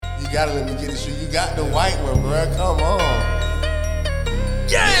You gotta let me get the shoe. You got the white one, bro. Come on.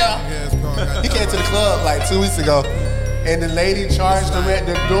 Yeah. He came to the club like 2 weeks ago, and the lady charged him at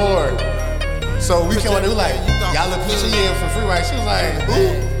the door. So we came on there, we like, y'all look put you in for free, right? She was like,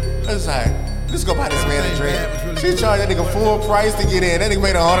 ooh. I was like, let's go buy this man a drink. She charged that nigga full price to get in. That nigga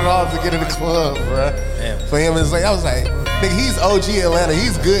made $100 to get in the club, bro. Damn. For him, it's like, I was like, nigga, he's OG Atlanta.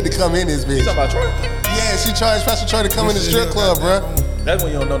 He's good to come in this bitch. You talking about Troy? Yeah, she charged Pastor Troy to come in the strip club, bro. That's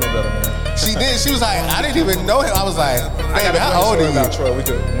when you don't know no better, man. She did. She was like, I didn't even know him. I was like, baby, how old are you? About Troy. When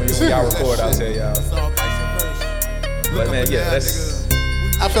y'all record, I'll tell y'all. But man, yeah, that's.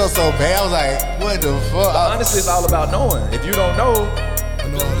 I felt so bad. I was like, what the fuck? But honestly, it's all about knowing. If you don't know,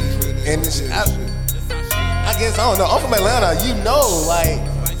 and I guess I don't know. I'm from Atlanta. You know, like.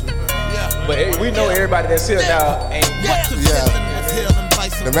 But we know everybody that's here now ain't. Yeah.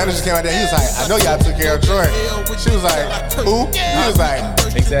 The manager came out there. He was like, I know y'all took care of Troy. She was like, who? He was like,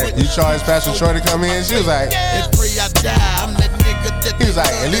 exactly. You charged Pastor Troy to come in? She was like, he was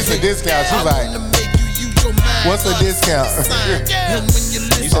like, at least a discount. She was like, what's a discount?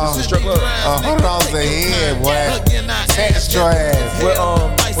 You said it's a strip club? $100 a head, boy. Tax your ass.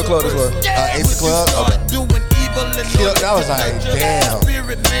 What club this was? Ace Club. Okay. I was like, damn.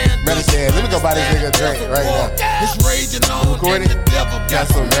 Manager said, let me go buy this nigga a drink right now. Recording. Got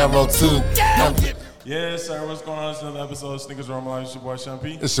some ammo too. Yes, sir. What's going on? It's another episode of Sneakers Room Life. It's your boy, Sean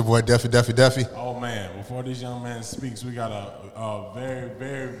P. It's your boy, Duffy. Oh, man. Before this young man speaks, we got a very,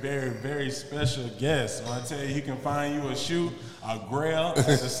 very, very, very special guest. I want to tell you, he can find you a shoe, a Grail, at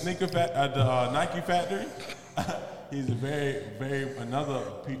the Nike factory. He's a very, very, another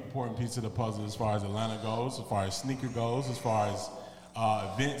important piece of the puzzle as far as Atlanta goes, as far as sneaker goes, as far as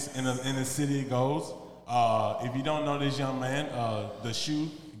events in the city goes. If you don't know this young man, the shoe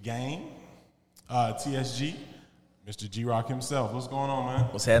game, TSG, Mr. G-Rock himself. What's going on, man?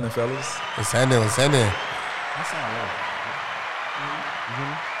 What's happening, fellas? What's happening? That sound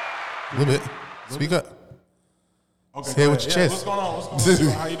low. A little bit. Speak up. Okay, say it with your chest. What's going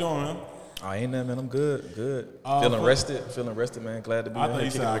on? How you doing, man? I ain't that, man. I'm good. Feeling rested, man. Glad to be I here. thought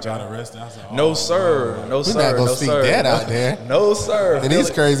you said I got arrested. I said, no, sir. We're not going to speak that out there. No, sir. In these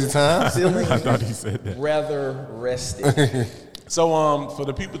crazy times. I thought he said that. Rather rested. So, for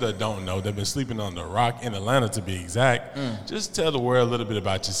the people that don't know, they've been sleeping on the rock in Atlanta, to be exact. Just tell the world a little bit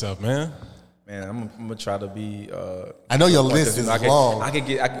about yourself, man. Man, I'm gonna try to be. I know your list is long. I can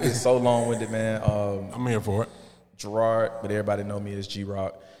get so long-winded, man. I'm here for it. Gerard, but everybody know me as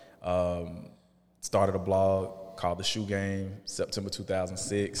G-Rock. Started a blog called The Shoe Game, September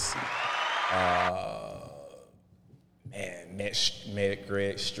 2006. Met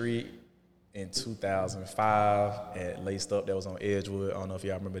Greg Street in 2005 at Laced Up. That was on Edgewood. I don't know if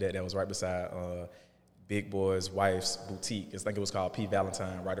y'all remember that. That was right beside Big Boy's wife's boutique. I think it was called P.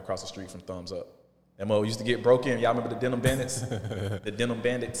 Valentine, right across the street from Thumbs Up. That mug used to get broken. Y'all remember the Denim Bandits? The Denim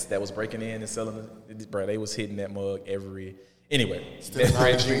Bandits that was breaking in and selling it. Bro, they was hitting that mug every... Anyway, met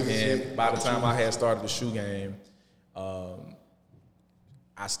Greg Street, and by the time I had started the shoe game,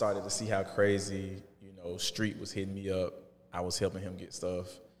 I started to see how crazy, Street was hitting me up. I was helping him get stuff.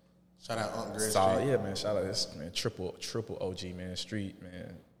 Shout out Uncle Greg Street. Yeah, man. Shout out this man, triple OG, man. Street,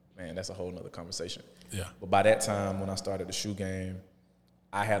 man, that's a whole nother conversation. Yeah. But by that time, when I started the shoe game,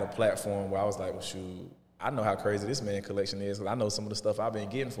 I had a platform where I was like, well, shoot, I know how crazy this man collection is, because I know some of the stuff I've been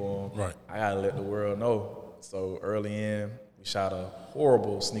getting for him. Right. I gotta let the world know. So early in, we shot a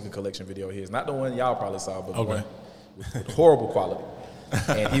horrible sneaker collection video of his. Not the one y'all probably saw, but one with horrible quality.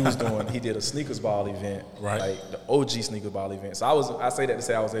 And he did a sneakers ball event, right? Like the OG sneakers ball event. So I say that to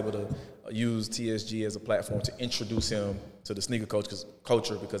say I was able to use TSG as a platform to introduce him to the sneaker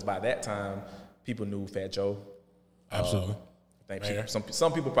culture, because by that time people knew Fat Joe. Absolutely. I think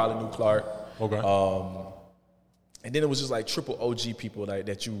some people probably knew Clark. Okay. And then it was just like triple OG people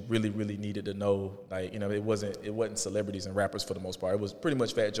that you really, really needed to know. Like, it wasn't celebrities and rappers for the most part. It was pretty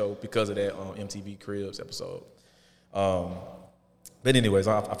much Fat Joe because of that MTV Cribs episode. But anyways,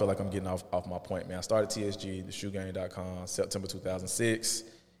 I feel like I'm getting off my point, man. I started TSG, theshoegame.com, September 2006.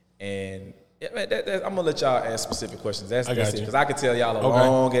 And yeah, man, I'm going to let y'all ask specific questions. That's it. Because I could tell y'all a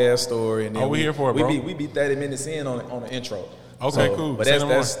long-ass story. And then we here for it, bro. We be 30 minutes in on the intro. Okay, cool. But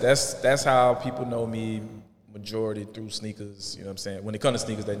that's how people know me majority through sneakers. You know what I'm saying? When it comes to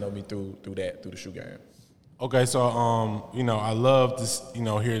sneakers, they know me through the shoe game. Okay, so I love this,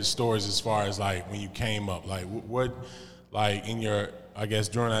 hear the stories as far as like when you came up, like what, like in your, I guess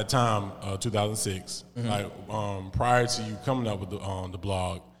during that time, 2006, like prior to you coming up with the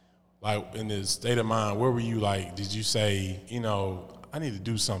blog, like in this state of mind, where were you? Like, did you say, I need to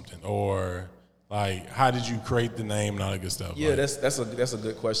do something, or Like, how did you create the name and all that good stuff? Yeah, like, that's a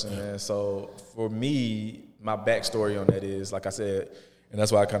good question, man. So for me, my backstory on that is, like I said, and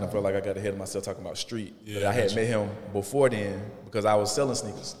that's why I kind of felt like I got ahead of myself talking about Street. Yeah, but I had met him before then because I was selling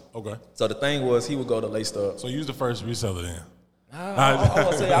sneakers. Okay. So the thing was, he would go to Laced Up. So you was the first reseller then?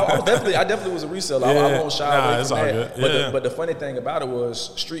 I definitely was a reseller. I won't shy away from that. Yeah. But the funny thing about it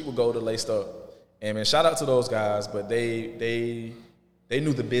was, Street would go to Laced Up, and man, shout out to those guys. But they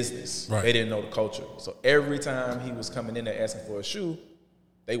knew the business. Right. They didn't know the culture. So every time he was coming in there asking for a shoe,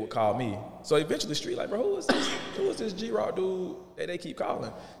 they would call me. So eventually, Street like, bro, who is this? Who is this G-Rock dude that they keep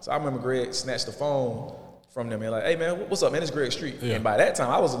calling? So I remember Greg snatched the phone from them and like, hey man, what's up, man? It's Greg Street. Yeah. And by that time,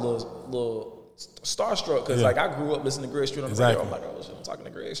 I was a little starstruck because like I grew up listening to Greg Street on the radio. I'm like, oh shit, I'm talking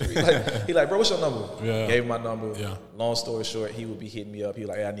to Greg Street. Like, he like, bro, what's your number? Yeah. Gave him my number. Yeah. Long story short, he would be hitting me up. He was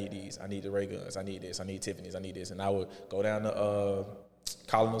like, hey, I need these. I need the Ray Guns. I need this. I need Tiffany's. I need this. And I would go down to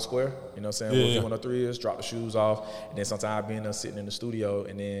Colonial Square, you know what I'm saying? Yeah. 103 is, drop the shoes off, and then sometimes I'd be in there sitting in the studio,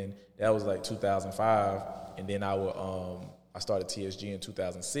 and then that was like 2005, and then I started TSG in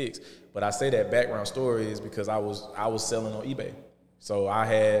 2006. But I say that background story is because I was selling on eBay. So I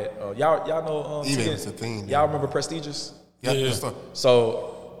had y'all know eBay was a thing. Y'all remember Prestigious? Yeah.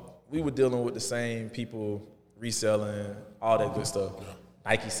 So we were dealing with the same people reselling all that good stuff. Yeah.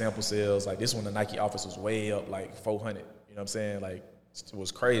 Nike sample sales, like this one, the Nike office was way up like 400. You know what I'm saying? Like it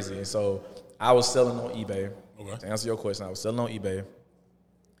was crazy. And so I was selling on eBay. Okay. To answer your question, I was selling on eBay.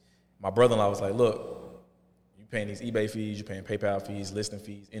 My brother-in-law was like, look, you paying these eBay fees, you paying PayPal fees, listing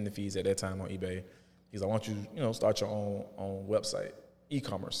fees, ending fees at that time on eBay. He's like, I want you, start your own website,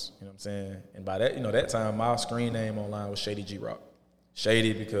 e-commerce, you know what I'm saying? And by that, that time, my screen name online was Shady G-Rock.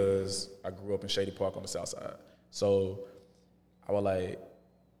 Shady because I grew up in Shady Park on the south side. So I was like,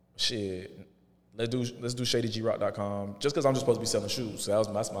 shit, let's do ShadyGrock.com just because I'm just supposed to be selling shoes. So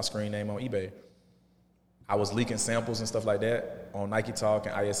that's my screen name on eBay. I was leaking samples and stuff like that on Nike Talk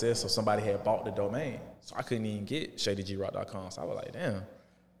and ISS, so somebody had bought the domain. So I couldn't even get ShadyGrock.com. So I was like, damn,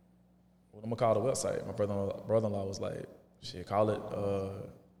 what am I gonna call the website? My brother-in-law was like, shit, call it the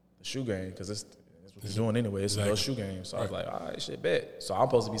Shoe Game because it's what you're doing anyway. It's a shoe game. So I was like, all right, shit, bet. So I'm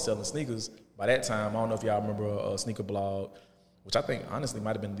supposed to be selling sneakers. By that time, I don't know if y'all remember a sneaker blog, which I think honestly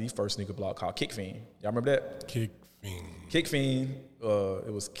might have been the first sneaker blog called Kick Fiend. Y'all remember that? Kick Fiend. Kick Fiend.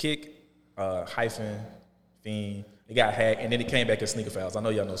 It was Kick hyphen Fiend. It got hacked, and then it came back as Sneaker Files. I know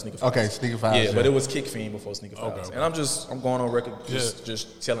y'all know Sneaker Files. Okay, Sneaker Files. Yeah, but it was Kick Fiend before Sneaker Files. Okay. And I'm going on record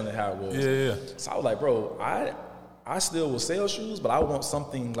just telling it how it was. Yeah. So I was like, bro, I still will sell shoes, but I want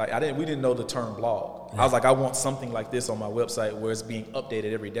something like we didn't know the term blog. Right. I was like, I want something like this on my website where it's being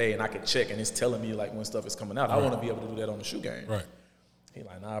updated every day and I can check and it's telling me like when stuff is coming out. Right. I want to be able to do that on the Shoe Game. Right. He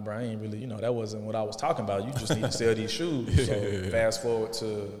like, nah, bro, I ain't really, that wasn't what I was talking about. You just need to sell these shoes. So fast forward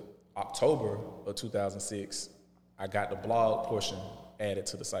to October of 2006, I got the blog portion added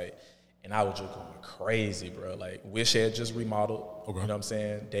to the site. And I was just going crazy, bro. Like, Wish had just remodeled. Okay. You know what I'm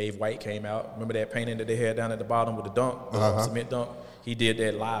saying? Dave White came out. Remember that painting that they had down at the bottom with the dunk, the cement dunk? He did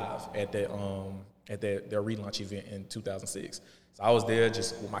that live at their relaunch event in 2006. So I was there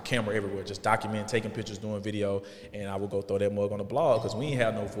just with my camera everywhere, just documenting, taking pictures, doing video, and I would go throw that mug on the blog because we ain't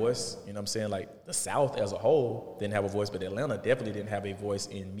have no voice. You know what I'm saying? Like, the South as a whole didn't have a voice, but Atlanta definitely didn't have a voice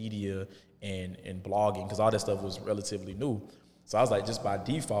in media and blogging because all that stuff was relatively new. So I was like, just by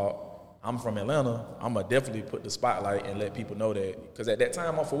default, I'm from Atlanta, I'm going to definitely put the spotlight and let people know that. Because at that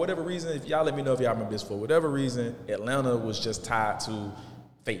time, for whatever reason, if y'all let me know if y'all remember this, for whatever reason, Atlanta was just tied to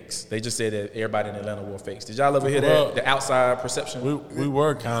fakes. They just said that everybody in Atlanta wore fakes. Did y'all ever hear that? The outside perception? We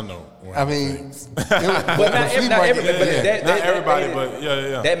were kind of fakes. But not everybody, but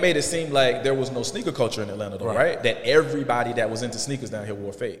yeah. That made it seem like there was no sneaker culture in Atlanta, though, right? That everybody that was into sneakers down here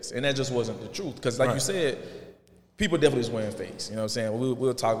wore fakes. And that just wasn't the truth. Because like you said, people definitely was wearing fakes. You know what I'm saying?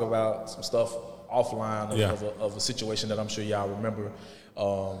 We'll talk about some stuff offline of a situation that I'm sure y'all remember.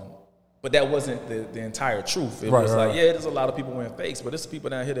 But that wasn't the entire truth. It was there's a lot of people wearing fakes, but there's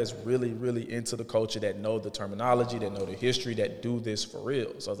people down here that's really, really into the culture, that know the terminology, that know the history, that do this for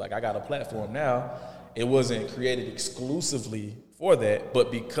real. So it's like, I got a platform now. It wasn't created exclusively for that,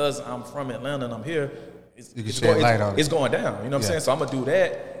 but because I'm from Atlanta and I'm here, it's going down. You know what I'm saying? So I'm going to do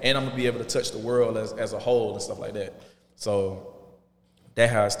that, and I'm going to be able to touch the world as a whole and stuff like that. So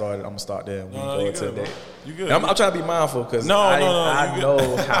that's how I started. I'm going to start there. You good. I'm trying to be mindful because I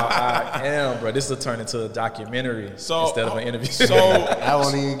know how I am, bro. This will turn into a documentary instead of an interview. So I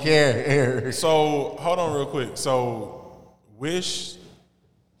won't even care. So hold on real quick. So Wish,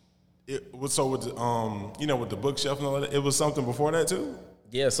 with the bookshelf and all that, it was something before that too?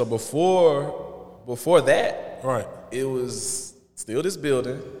 Yeah, so before that, right, it was still this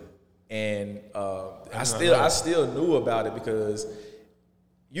building, And I still knew about it because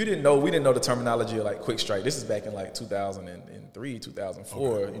we didn't know the terminology of like quick strike. This is back in like 2003, 2004.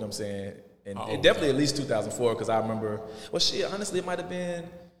 Okay. You know what I'm saying? And definitely at least 2004 because I remember. Well, shit. Honestly, it might have been.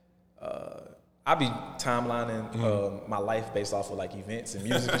 I be timelining my life based off of like events and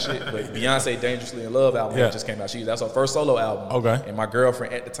music and shit. But Beyonce "Dangerously in Love" album just came out. That's her first solo album. Okay. And my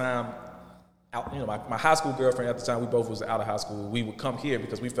girlfriend at the time. My high school girlfriend at the time, we both was out of high school. We would come here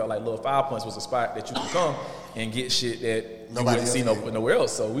because we felt like Little 5 Points was a spot that you could come and get shit that you wouldn't see nowhere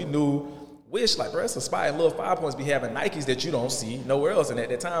else. So we knew Wish, like, bro, it's a spot, and Little 5 Points be having Nikes that you don't see nowhere else. And at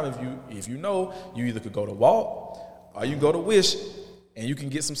that time, if you know, you either could go to Walt or you go to Wish, and you can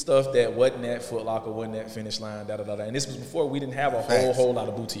get some stuff that wasn't at Foot Locker, wasn't at Finish Line, da-da-da-da. And this was before we didn't have a whole lot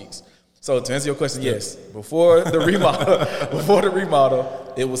of boutiques. So to answer your question, yes, before the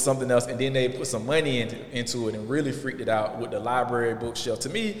remodel, it was something else, and then they put some money into it and really freaked it out with the library bookshelf. To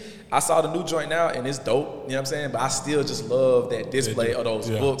me, I saw the new joint now, and it's dope. You know what I'm saying? But I still just love that display of those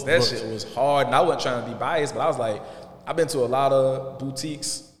books. That shit was hard, and I wasn't trying to be biased, but I was like, I've been to a lot of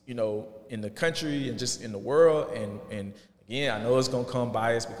boutiques, you know, in the country and just in the world, and again, I know it's gonna come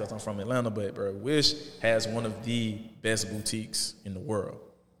biased because I'm from Atlanta, but bro, Wish has one of the best boutiques in the world.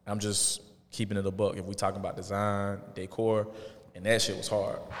 I'm just keeping it a buck if we talking about design, decor, and that shit was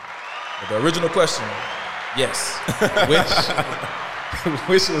hard. But the original question, yes.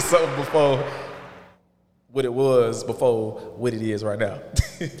 Wish was something before what it was, before what it is right now.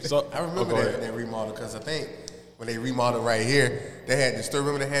 So I remember that remodel because I think when they remodeled right here, they had the store.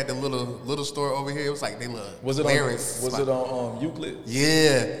 Remember they had the little store over here? It was like they little clearance. Was it on Euclid?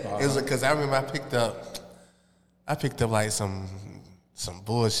 Yeah. It was because I remember I picked up like some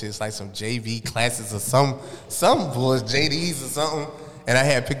bullshit, like some JV classes or some bullshit, JDs or something. And I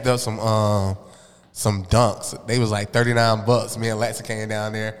had picked up some dunks. They was like $39. Me and Latson came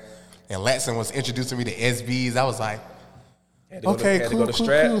down there, and Latson was introducing me to SBs. I was like, okay, cool.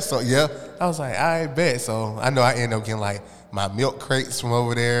 So yeah, I was like, I bet. So I know I ended up getting like my milk crates from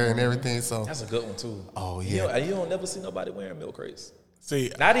over there and everything. So that's a good one too. Oh yeah, you don't never see nobody wearing milk crates.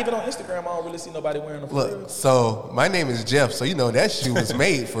 See, not even on Instagram, I don't really see nobody wearing them. Look, so my name is Jeff, so you know that shoe was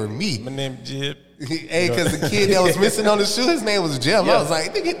made for me. My name is Jeff. Hey, because the kid that was missing on the shoe, his name was Jeff. Yeah. I was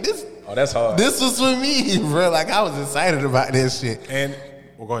like, nigga, this. Oh, that's hard. This was for me, bro. Like I was excited about this shit. And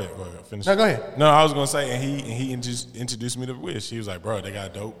go ahead, finish. No, go ahead. No, I was gonna say, and he introduced me to Wish. He was like, bro, they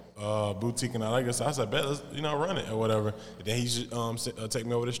got a dope boutique, and I like it. So I said, bet, let's run it or whatever. And then he take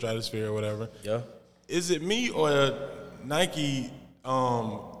me over to Stratosphere or whatever. Yeah. Is it me or Nike?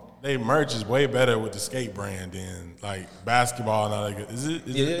 They merch is way better with the skate brand than like basketball and all that. Is it?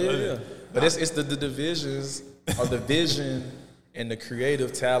 Yeah. But it's the divisions or the vision and the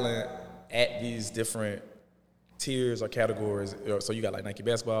creative talent at these different tiers or categories. So you got like Nike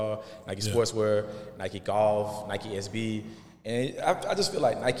basketball, Nike sportswear, Nike golf, Nike SB, and I just feel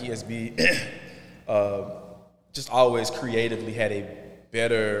like Nike SB just always creatively had a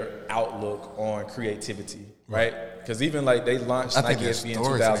better outlook on creativity, right? Because even like they launched Nike SB in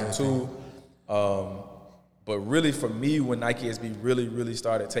 2002, but really for me, when Nike SB really, really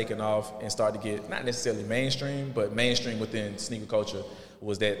started taking off and started to get not necessarily mainstream, but mainstream within sneaker culture,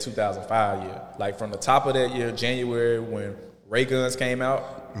 was that 2005 year. Like from the top of that year, January, when Ray Guns came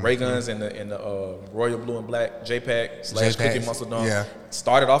out, Ray Guns and the Royal Blue and Black J-Pack / Cookie Muscle Dunk,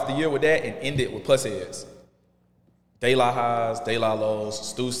 started off the year with that and ended with Plus Heads. De La Highs, De La Lows,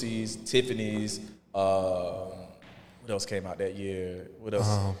 Stussy's, Tiffany's. What else came out that year? What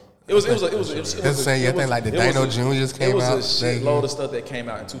else? It was the same thing like the Dino Juniors came out. It was a shitload of stuff that came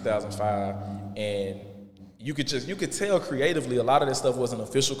out in 2005, and you could tell creatively a lot of this stuff wasn't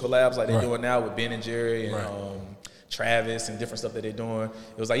official collabs like they're doing now with Ben and Jerry and Travis and different stuff that they're doing.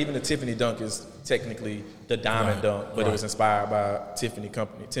 It was like even the Tiffany Dunk is technically the Diamond Dunk, but it was inspired by Tiffany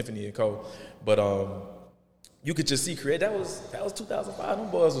and Co. But you could just see that was 2005.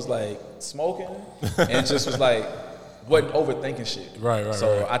 Them boys was like smoking and just was like wasn't overthinking shit. Right.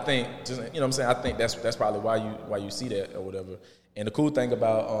 So I think just you know what I'm saying. I think that's probably why you see that or whatever. And the cool thing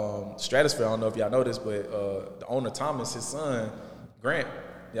about Stratosphere, I don't know if y'all know this, but the owner Thomas, his son Grant,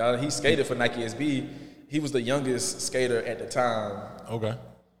 he skated for Nike SB. He was the youngest skater at the time. Okay.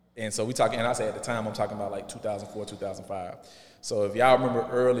 And so we talking, and I say at the time, I'm talking about like 2004, 2005. So if y'all remember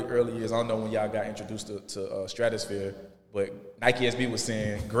early years, I don't know when y'all got introduced to Stratosphere, but Nike SB was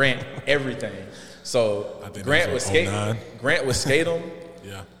saying Grant everything. So Grant would skate him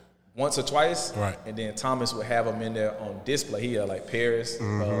once or twice, and then Thomas would have him in there on display. He had like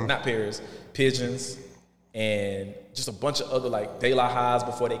Pigeons, and just a bunch of other like De La Highs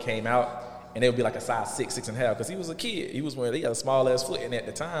before they came out. and they would be like a size 6, 6.5, because he was a kid. He had a small ass foot, and at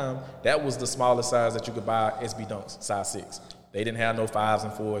the time, that was the smallest size that you could buy SB Dunks, size 6. They didn't have no 5s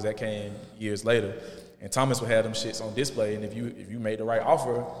and 4s. That came years later. And Thomas would have them shits on display, and if you made the right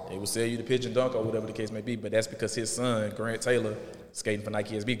offer, they would sell you the pigeon dunk or whatever the case may be. But that's because his son, Grant Taylor, skating for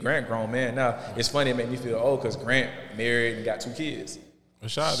Nike SB. Grant grown man now. It's funny, it made me feel old because Grant married and got 2 kids. Well,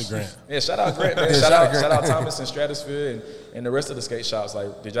 shout out to Grant. Yeah, shout out Grant, man. Shout out Thomas and Stratosphere and the rest of the skate shops.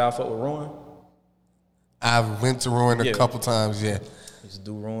 Like, did y'all fuck with Ruin? I went to Ruin a couple times, yeah. Used to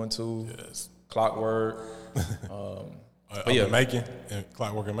do Ruin too. Yes. Clockwork. But yeah, Macon and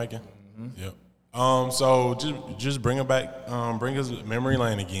Clockwork and Macon. Mm-hmm. Yep. So just bring us memory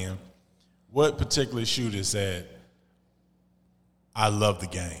lane again. What particular shooter said, "I love the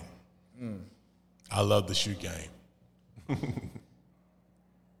game. I love the shoot game"?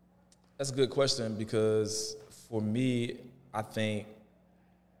 That's a good question, because for me, I think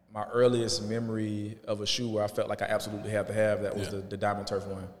my earliest memory of a shoe where I felt like I absolutely had to have that was the Diamond Turf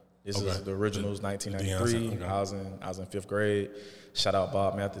one. This is the originals, 1993. Okay. I was in 5th grade. Shout out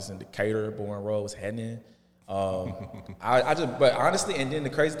Bob Mathis in Decatur, Bourne Road was heading. But honestly, and then the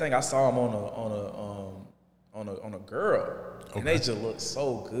crazy thing, I saw him on a girl, and they just looked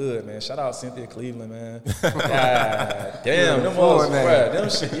so good, man. Shout out Cynthia Cleveland, man. God damn, them was, bro, them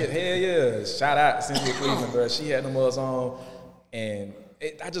shit, hell yeah. Shout out Cynthia Cleveland, bro. She had them was on, and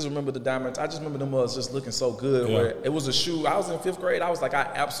I just remember the diamonds. I just remember them was just looking so good. Yeah. Where it was a shoe. I was in 5th grade. I was like,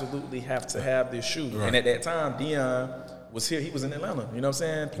 I absolutely have to have this shoe. Right. And at that time, Deion was here. He was in Atlanta. You know what I'm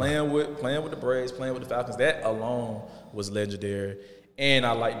saying? Playing with the Braves, playing with the Falcons. That alone was legendary. And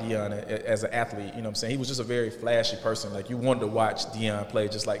I like Deion as an athlete. You know what I'm saying? He was just a very flashy person. Like, you wanted to watch Deion play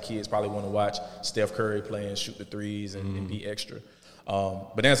just like kids probably want to watch Steph Curry play and shoot the threes and be extra.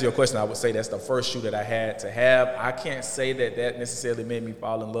 But to answer your question, I would say that's the first shoe that I had to have. I can't say that necessarily made me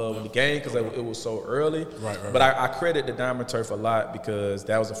fall in love with the game because it was so early. Right. But I credit the Diamond Turf a lot because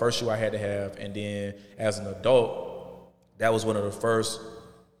that was the first shoe I had to have. And then as an adult, that was one of the first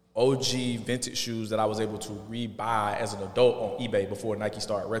OG vintage shoes that I was able to rebuy as an adult on eBay before Nike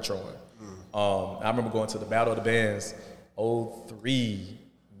started retroing. I remember going to the Battle of the Bands, 03.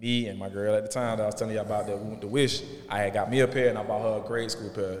 Me and my girl at the time that I was telling you about that we went to Wish, I had got me a pair and I bought her a grade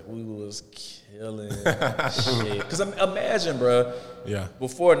school pair. We was killing shit. Because imagine, bro,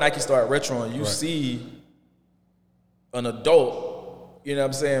 before Nike started retroing, you see an adult, you know what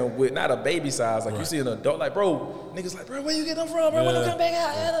I'm saying, with not a baby size. Like, you see an adult, like, bro, niggas like, bro, where you get them from, bro? When you come back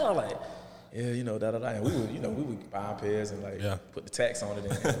out? And I'm like, yeah, you know, da-da-da. And we would buy pairs and, like, put the tax on it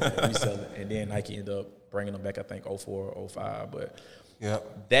and resell it. And then Nike ended up bringing them back, I think, 04, 05. But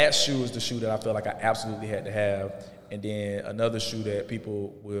that shoe is the shoe that I felt like I absolutely had to have. And then another shoe that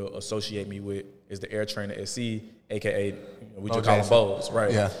people will associate me with is the Air Trainer SC, a.k.a. we just call them Bows,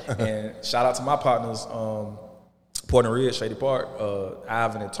 right? Yeah. And shout out to my partners, Port and Ridge, Shady Park,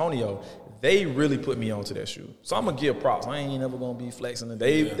 Ivan and Tonio. They really put me onto that shoe. So I'm going to give props. I ain't never going to be flexing.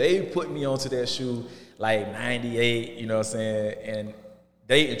 They put me onto that shoe like 98, you know what I'm saying? And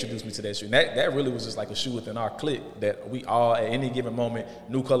they introduced me to that shoe. And that really was just like a shoe within our clique that we all, at any given moment,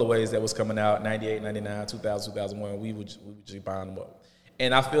 new colorways that was coming out, 98, 99, 2000, 2001, we would just buy them up.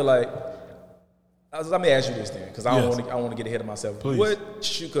 And I feel like, let me ask you this then, because I don't want to get ahead of myself. Please. What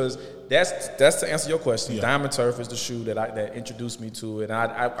shoe, because that's to answer your question. Yeah. Diamond Turf is the shoe that introduced me to it. And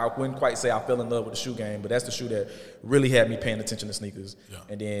I wouldn't quite say I fell in love with the shoe game, but that's the shoe that really had me paying attention to sneakers. Yeah.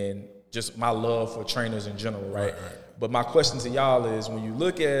 And then just my love for trainers in general, right? But my question to y'all is, when you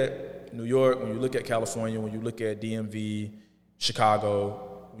look at New York, when you look at California, when you look at DMV,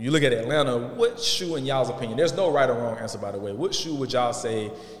 Chicago, when you look at Atlanta, what shoe, in y'all's opinion, there's no right or wrong answer, by the way, what shoe would y'all say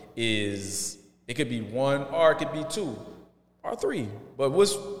is, it could be one or it could be two or three, but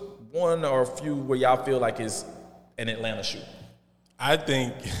what's one or a few where y'all feel like is an Atlanta shoe? I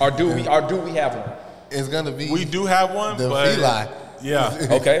think. Or do we have one? It's going to be. We do have one, the but. Fila. Yeah.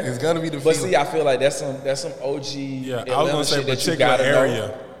 Okay. It's gonna be the. But see, I feel like that's some OG. Yeah. Atlanta I was gonna say shit that you particular gotta area.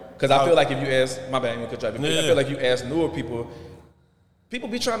 know. Because I feel like if you ask, my bad, I feel like you ask newer people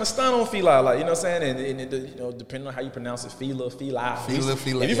be trying to stun on Fila, like, you know what I'm saying, and you know, depending on how you pronounce it, Fila. If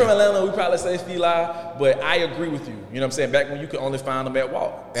you're from Atlanta, we probably say Fila, but I agree with you. You know what I'm saying? Back when you could only find them at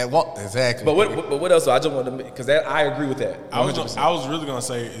Walt. At Walt, exactly. But what else? I just want to, because I agree with that. 100%. I was really gonna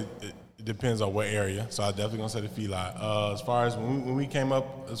say it depends on what area, so I definitely gonna say the Fila. As far as when we came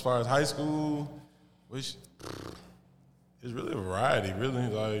up, as far as high school, which is really a variety. Really,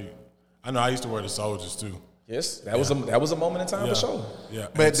 like, I know I used to wear the Soldiers too. Yes, that was a moment in time for sure. Yeah,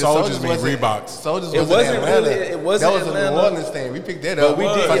 but Soldiers mean Reeboks. Soldiers it wasn't Atlanta. Really. It wasn't that was Atlanta. a New Orleans thing. We picked that up.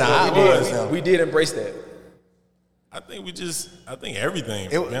 We did embrace that. I think everything.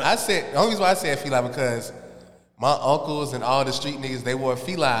 I said the only reason why I said Fila because my uncles and all the street niggas, they wore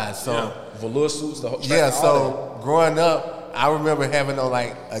felines. So velour suits, the whole so growing up, I remember having on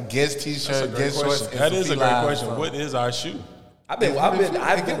like a Guess t-shirt, Guess shorts. That is a great question. So. What is our shoe? I've been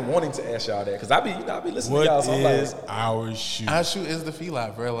wanting to ask y'all that because I be listening to y'all. So what is our shoe? Our shoe is the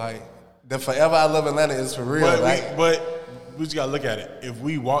Fila, bro. Like the Forever I Love Atlanta is for real. But we just gotta look at it. If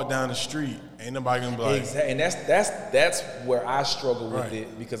we walk down the street, ain't nobody gonna be like. Exactly, and that's where I struggle with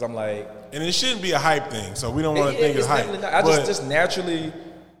it because I'm like. And it shouldn't be a hype thing, so we don't want to think it's hype. I just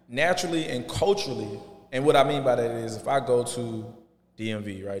naturally and culturally, and what I mean by that is if I go to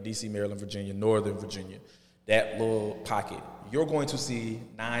DMV, right, DC, Maryland, Virginia, Northern Virginia, that little pocket, you're going to see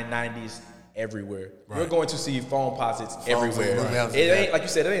 990s everywhere. Right. You're going to see phone posits everywhere. It ain't like you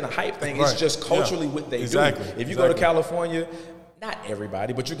said. It ain't a hype thing. Right. It's just culturally what they do. If you go to California, not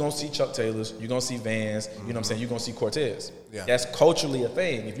everybody, but you're going to see Chuck Taylors, you're going to see Vans, you know what I'm saying, you're going to see Cortez. Yeah. That's culturally a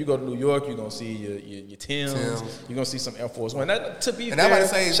thing. If you go to New York, you're going to see your Timbs, you're going to see some Air Force One. To be fair,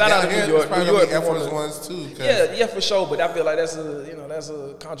 shout out to New York. New York Air Force Ones too. Yeah, for sure, but I feel like that's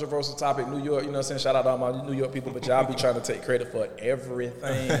a controversial topic. New York, you know what I'm saying, shout out to all my New York people, but y'all be trying to take credit for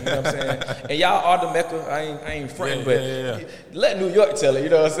everything, you know what I'm saying? And y'all are the Mecca, I ain't fronting, but let New York tell it, you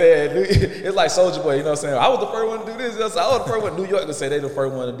know what I'm saying? It's like Soulja Boy, you know what I'm saying? I was the first one to do this, I was the first one in New York to say they the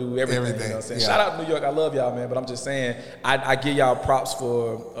first one to do everything. You know what I'm saying? Shout out to New York, I love y'all, man, but I'm just saying, I give y'all props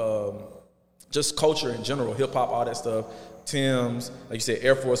for just culture in general, hip hop, all that stuff. Timbs, like you said,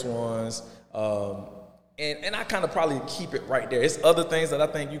 Air Force Ones, and I kind of probably keep it right there. It's other things that I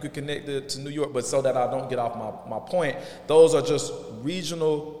think you could connect to New York, but so that I don't get off my point, those are just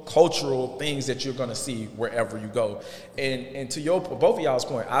regional, cultural things that you're gonna see wherever you go. And to both of y'all's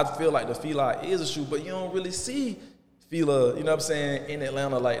point, I feel like the Fila is a shoe, but you don't really see Fila, you know what I'm saying, in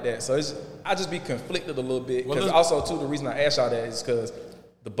Atlanta like that. So I just be conflicted a little bit. Because also, too, the reason I asked y'all that is because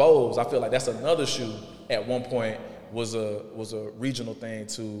the Bows, I feel like that's another shoe at one point was a regional thing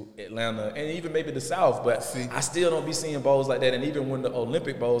to Atlanta and even maybe the South. But I still don't be seeing Bows like that. And even when the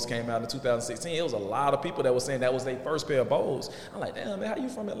Olympic Bows came out in 2016, it was a lot of people that were saying that was their first pair of Bows. I'm like, damn, man, how you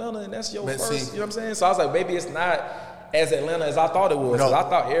from Atlanta and that's your first? You know what I'm saying? So I was like, maybe it's not as Atlanta as I thought it was. Because I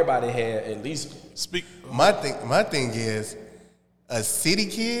thought everybody had at least... My thing is, a city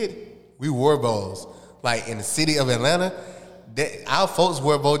kid, we wore Bows. Like in the city of Atlanta, our folks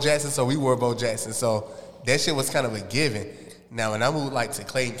wore Bo Jackson, so we wore Bo Jackson. So that shit was kind of a given. Now when I moved like to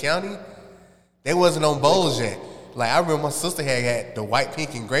Clayton County, they wasn't on Bows yet. Like I remember my sister had the white,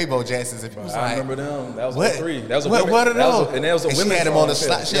 pink, and gray Bo Jacksons. And was I remember them. That was 03. That was what are those? And that was a women's. She had them on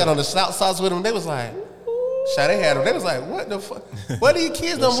the she had on the slouch socks with them. They was like. They had them. They was like, what the fuck? What do you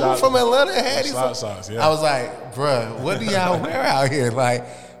kids done moved from Atlanta and had these? Socks, I was like, bruh, what do y'all wear out here? Like,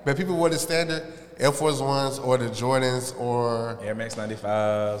 but people wore the standard Air Force Ones or the Jordans or Air Max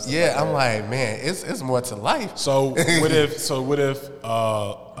 95s. Yeah, I'm like, man, it's more to life. So what if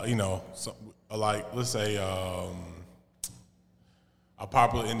you know, like let's say a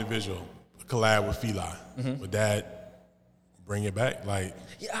popular individual collab with Fila, would that bring it back? Like,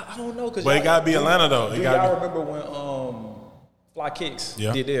 yeah, I don't know. But it gotta be Atlanta though. Do y'all remember when Fly Kicks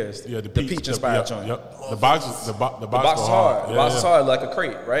did theirs? Yeah, the peach inspired joint. Yep. The box is hard. The box is hard like a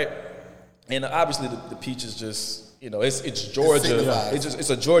crate, right? And obviously the peach is just, you know, it's Georgia. It's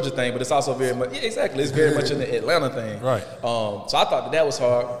a Georgia thing, but it's also very much exactly. It's very much an Atlanta thing, right? So I thought that was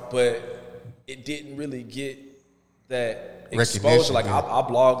hard, but it didn't really get that exposure. Like I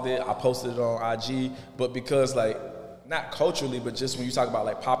blogged it, I posted it on IG, but because like. Not culturally, but just when you talk about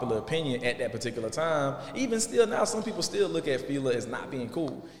like popular opinion at that particular time, even still now, some people still look at Fila as not being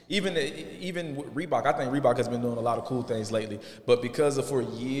cool. Even with Reebok, I think Reebok has been doing a lot of cool things lately. But because for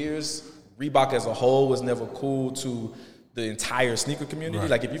years, Reebok as a whole was never cool to the entire sneaker community.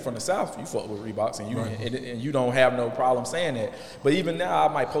 Right. Like if you're from the South, you fuck with Reeboks and you don't have no problem saying that. But even now,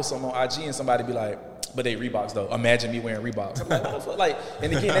 I might post something on IG and somebody be like, but they Reeboks though. Imagine me wearing Reeboks. I'm like, what the fuck? Like,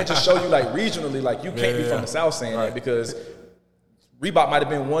 and again, that just show you like regionally, like you can't be from the South saying that because Reebok might have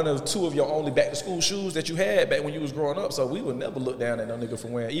been one of two of your only back to school shoes that you had back when you was growing up. So we would never look down at no nigga for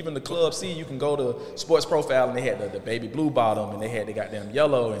wearing. Even the Club C, you can go to Sports Profile and they had the baby blue bottom and they had the goddamn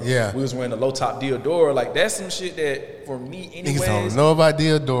yellow and we was wearing the low top Diodora. Like that's some shit that for me anyways. Niggas don't know about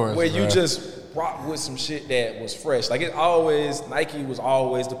Diodora. Where you just rock with some shit that was fresh. Like it always, Nike was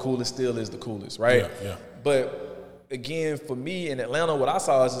always the coolest, still is the coolest, right? Yeah. But again, for me in Atlanta, what I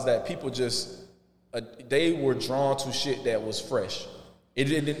saw is that people just, they were drawn to shit that was fresh. It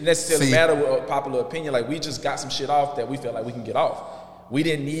didn't necessarily matter what popular opinion. Like we just got some shit off that we felt like we can get off. We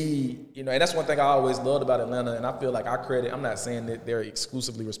didn't need, and that's one thing I always loved about Atlanta, and I feel like I'm not saying that they're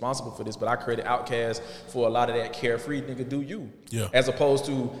exclusively responsible for this, but I credit Outkast for a lot of that carefree nigga do you. Yeah. As opposed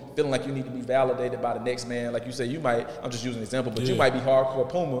to feeling like you need to be validated by the next man. Like you say, I'm just using an example, but you might be hardcore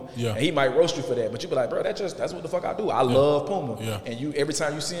Puma, and he might roast you for that, but you be like, bro, that's what the fuck I do. I love Puma. Yeah. And every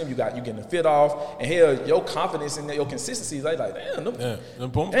time you see him, you getting the fit off, and hell, your confidence and your consistency, like, damn, them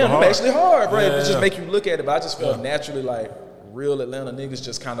actually hard, bro. It just make you look at it, but I just felt naturally like, real Atlanta niggas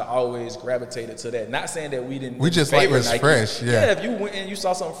just kind of always gravitated to that. Not saying that we didn't. We just like it's fresh, yeah. If you went and you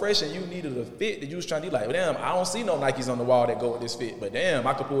saw something fresh and you needed a fit that you was trying to be like, damn, I don't see no Nikes on the wall that go with this fit, but damn,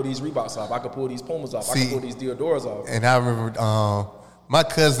 I could pull these Reeboks off, I could pull these Pumas off, I could pull these Diodoras off. And I remember my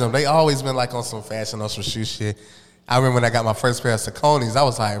cousin, they always been like on some fashion, on some shoe shit. I remember when I got my first pair of Saucony's, I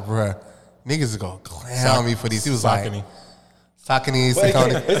was like, bruh, niggas is gonna clown me for these. He was like, Saucony, Saucony.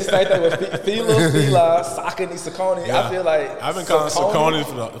 It's the same thing with Fila, Saucony, Saucony. Yeah. I feel like I've been calling Saucony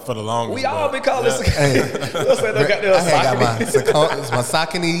for the longest. We all been calling Saucony. I got my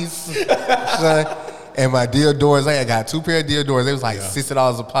Saucony's and my Diodoras. I got 2 pair of Diodoras. They was like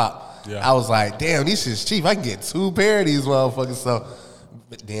 $60 a pop. Yeah. I was like, damn, these shit's cheap. I can get 2 pair of these motherfuckers. So,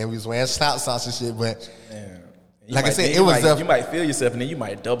 but damn, we was wearing socks and shit. But like I said, you might feel yourself, and then you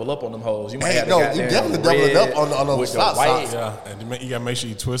might double up on them hoes. You might have you definitely doubling up on those socks. Yeah, and you gotta make sure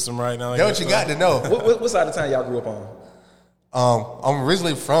you twist them right now. That's what you got to know. What side of town y'all grew up on? I'm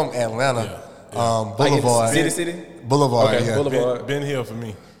originally from Atlanta, Boulevard. Like City? Boulevard, okay, Boulevard. Ben Hill for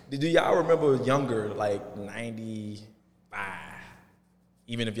me. Do y'all remember younger, like 95?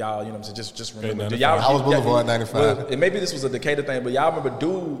 Even if y'all, just remember. Do y'all? I was Boulevard 95. Well, and maybe this was a Decatur thing, but y'all remember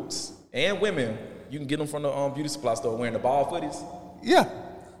dudes and women. You can get them from the beauty supply store wearing the ball footies. Yeah.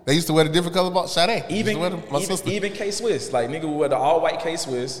 They used to wear the different color ball. Sade. Even K-Swiss. Like, nigga would wear the all-white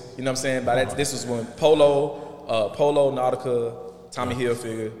K-Swiss. You know what I'm saying? By that, this was when Polo, Nautica, Tommy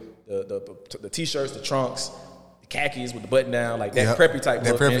Hilfiger, the T-shirts, the trunks, the khakis with the button down, like that preppy type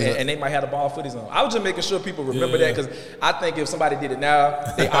look. And they might have the ball footies on. I was just making sure people remember that, because I think if somebody did it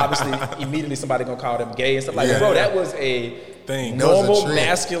now, they obviously immediately somebody gonna call them gay and stuff like that. Bro, that was a thing. Normal,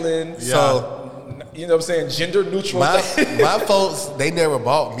 masculine, so... You know what I'm saying? Gender neutral. My folks, they never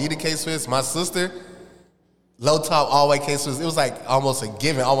bought me the K-Swiss. My sister, low top, all white K-Swiss. It was like almost a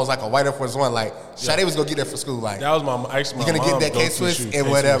given, almost like a white Air Force One. Like, Sade was gonna get that for school. Like, that was my actually. You're gonna get that K-Swiss and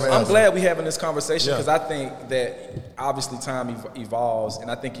whatever else. I'm glad we having this conversation, because I think that obviously time evolves, and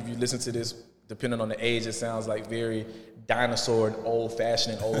I think if you listen to this, depending on the age, it sounds like very dinosaur and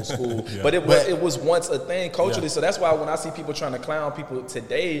old-fashioned and old school. But it was once a thing culturally. So that's why when I see people trying to clown people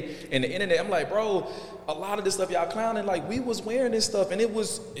today in the internet, I'm like, bro, a lot of this stuff y'all clowning, like, we was wearing this stuff and it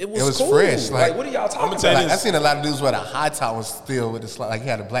was cool. Fresh. Like, what are y'all talking about? Like, I seen a lot of dudes wear the high top was still with the like he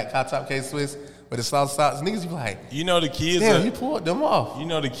had a black high top K-Swiss with the slouch socks. Niggas be like, the kids. Damn, you pulled them off.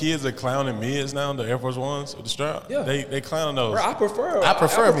 The kids are clowning mids now, the Air Force Ones with the strap. Yeah, they clown those. Bro, I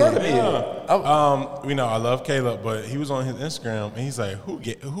prefer mid. Yeah. I love Caleb, but he was on his Instagram and he's like,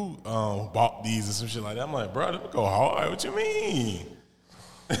 who bought these and some shit like that. I'm like, bro, they go hard. What you mean?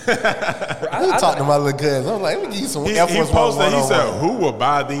 I talked to my little cousin. I'm like, let me give you some Air Force One. He said, who will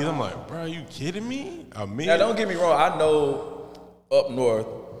buy these? I'm like, bro, are you kidding me? Now, don't get me wrong. I know up north,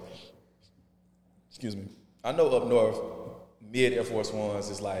 mid Air Force Ones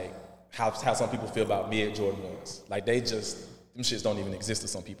is like how some people feel about mid Jordan ones. Like, them shits don't even exist to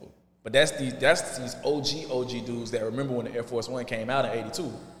some people. But that's these OG dudes that remember when the Air Force One came out in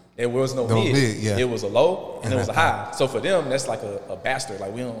 '82. There was no mid. It was a low and it was a high. So for them, that's like a bastard.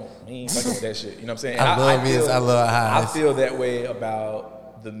 Like, we ain't fucking with that shit. You know what I'm saying? I love mids. I love highs. I feel that way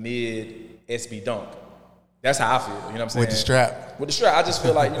about the mid SB Dunk. That's how I feel, you know what I'm saying? With the strap, I just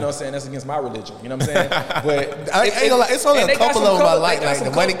feel like, you know what I'm saying, that's against my religion, you know what I'm saying? But I ain't gonna lie, it's only a couple of them I like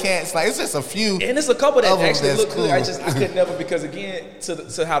the Money Cats, like, it's just a few. And it's a couple that actually look cool. I could never, because again,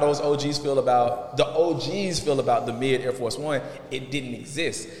 to how those OGs feel about the mid Air Force One, it didn't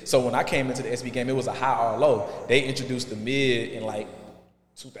exist. So when I came into the SB game, it was a high or low. They introduced the mid in like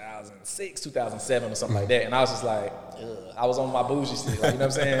 2006, 2007 or something like that. And I was just like, ugh. I was on my bougie shit. Like, you know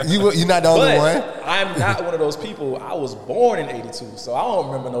what I'm saying? You're not the only one. I'm not one of those people. I was born in '82, so I don't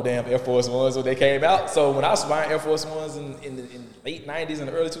remember no damn Air Force Ones when they came out. So when I was buying Air Force Ones in the late '90s and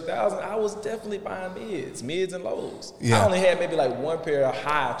the early 2000s, I was definitely buying mids and lows. I only had maybe like one pair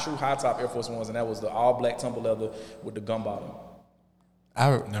of true high top Air Force Ones, and that was the all black tumble leather with the gum bottom. I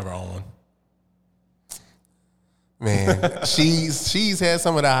never owned one. Man, she's had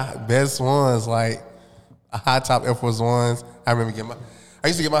some of the best ones, like high top Air Force Ones. I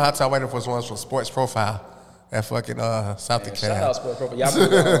used to get my high top white Air Force Ones from Sports Profile at fucking South Dakota. Shout out Sports Profile. Y'all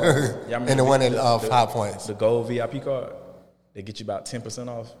remember and the one in 5 Points. The gold VIP card. they get you about 10%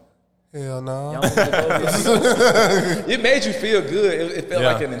 off. Hell no. Y'all don't get those? It made you feel good. It felt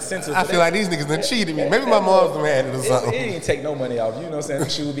like an incentive. I feel like these niggas done cheated me. Maybe my mom's the man or something. It ain't take no money off. You know what I'm saying? The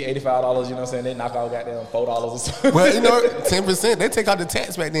shoe would be $85. You know what I'm saying? They knock out goddamn $4 or something. Well, you know, 10%. They take out the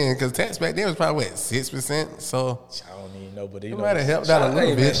tax back then because tax back then was probably what 6%. So I don't even know, but you might have helped out a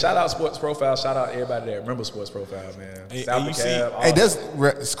little bit. Man, shout out Sports Profile. Shout out everybody that remember Sports Profile, man. South you DeKalb, hey,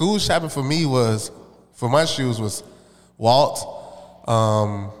 that's school shopping for me was for my shoes was Walt,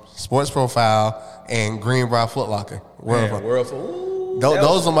 Sports Profile, and Greenbrier Foot Locker.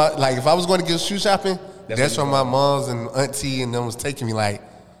 Those are my, like, if I was going to get shoe shopping, that's where my mom's and auntie and them was taking me. Like,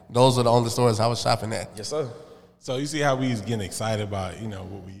 those are the only stores I was shopping at. Yes, sir. So you see how we was getting excited about, you know,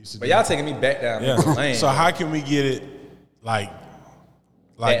 what we used to do. But y'all taking me back down the lane. So how can we get it, like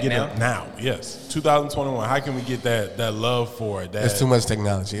get it now? Yes, 2021. How can we get that love for it? There's too much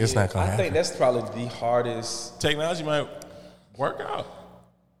technology. It's not going to happen. I think that's probably the hardest. Technology might work out.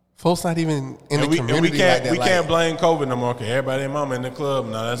 Folks not even in the community and we can't, like that. We can't blame COVID no more. Cause everybody and mama in the club.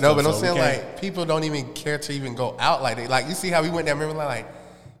 No, but I'm saying like people don't even care to even go out like that. Like you see how we went there. Remember like,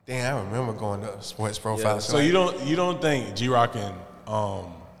 damn, I remember going to Sports Profile. Yeah. So you don't think G-Rock can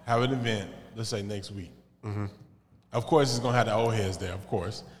have an event? Let's say next week. Mm-hmm. Of course, he's gonna have the old heads there, of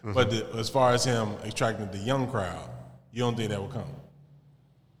course. Mm-hmm. But as far as him attracting the young crowd, you don't think that will come?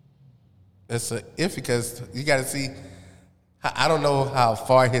 That's a if because you got to see. I don't know how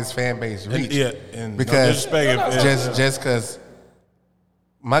far his fan base reached. And because no just because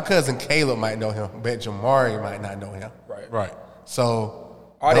my cousin Caleb might know him, but Jamari might not know him. Right.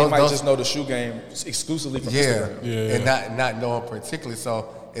 So or they might just know the shoe game exclusively from Instagram. And not know him particularly.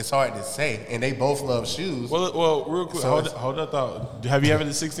 So it's hard to say. And they both love shoes. Well, real quick, hold that thought. Have you ever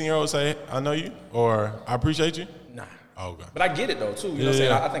the 16-year-old say, "I know you" or "I appreciate you"? Nah. Oh, okay. But I get it though too. You know what I'm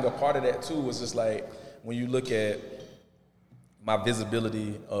saying? I think a part of that too was just like when you look at my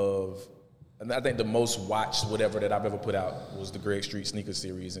visibility of, and I think the most watched whatever that I've ever put out was the Greg Street Sneaker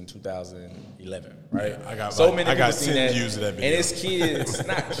Series in 2011, right? Yeah, I got many I got seen 10 views of that video. And it's kids,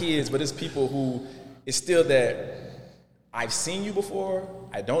 not kids, but it's people who, it's still that I've seen you before,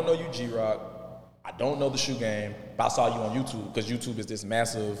 I don't know you G-Rock, I don't know the shoe game, but I saw you on YouTube, because YouTube is this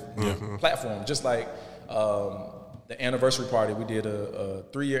massive platform, just like the anniversary party. We did a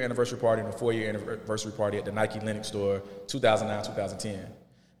 3-year anniversary party and a 4-year anniversary party at the Nike Lenox store, 2009, 2010.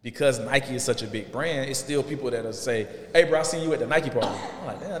 Because Nike is such a big brand, it's still people that'll say, "Hey, bro, I seen you at the Nike party." I'm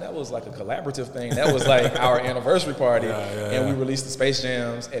like, "Damn, that was like a collaborative thing. That was like our anniversary party." And we released the Space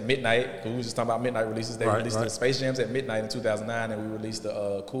Jams at midnight, because we were just talking about midnight releases. They released the Space Jams at midnight in 2009, and we released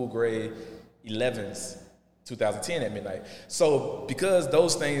the Cool Gray 11s 2010 at midnight. So because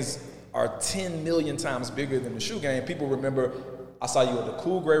those things are 10 million times bigger than the shoe game, people remember, I saw you at the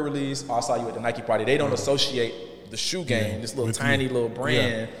Cool Gray release, or I saw you at the Nike party. They don't associate the shoe game, this little tiny little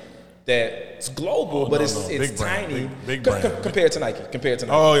brand that's global, but it's tiny big brand. Compared to Nike.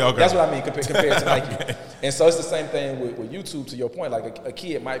 Oh, yeah, okay. That's what I mean, compared to Nike. And so it's the same thing with YouTube, to your point. Like a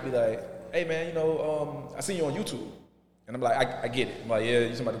kid might be like, "Hey man, you know, I see you on YouTube." And I'm like, I get it. I'm like, "Yeah, you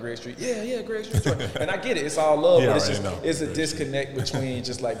talking about the Greg Street?" Yeah, Greg Street. And I get it. It's all love, but it's a disconnect between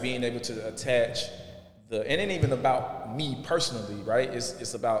just like being able to attach and it ain't even about me personally, right?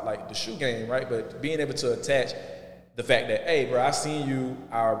 It's about like the shoe game, right? But being able to attach the fact that, "Hey, bro, I seen you.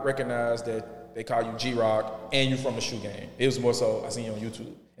 I recognize that they call you G-Rock, and you from the shoe game." It was more so I seen you on YouTube.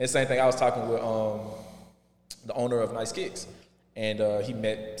 And the same thing. I was talking with the owner of Nice Kicks. And he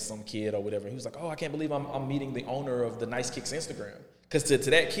met some kid or whatever. He was like, "Oh, I can't believe I'm meeting the owner of the Nice Kicks Instagram." Because to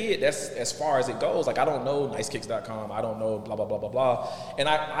that kid, that's as far as it goes. Like, I don't know nicekicks.com. I don't know blah, blah, blah, blah, blah. And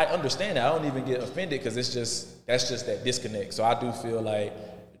I understand that. I don't even get offended because that's just that disconnect. So I do feel like,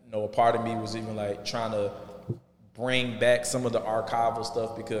 you know, a part of me was even like trying to bring back some of the archival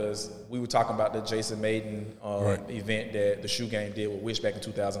stuff, because we were talking about the Jason Maiden event that the shoe game did with Wish back in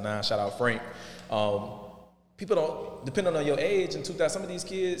 2009. Shout out Frank. People don't, depending on your age in 2000, some of these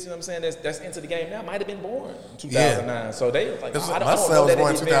kids, you know what I'm saying, that's into the game now, might have been born in 2009. Yeah. So they like, my son was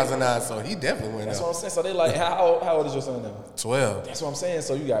born in 2009, so he definitely went That's out. what I'm saying. So they like, how old is your son now? 12. That's what I'm saying.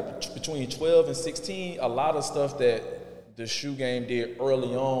 So you got between 12 and 16, a lot of stuff that the shoe game did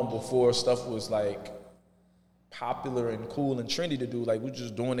early on before stuff was like popular and cool and trendy to do. Like, we're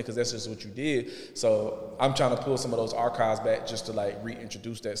just doing it because that's just what you did. So I'm trying to pull some of those archives back just to like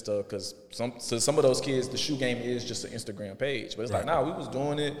reintroduce that stuff, because some of those kids, the shoe game is just an Instagram page, but it's like, nah, we was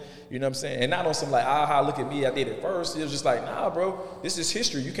doing it, you know what I'm saying? And not on some like, look at me, I did it first. It was just like, nah, bro, this is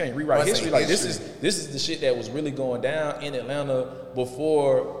history. You can't rewrite history. Like, this is the shit that was really going down in Atlanta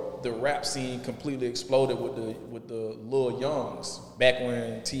before the rap scene completely exploded with the Lil Youngs back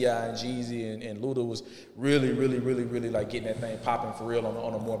when T.I. and Jeezy and Luda was really like getting that thing popping for real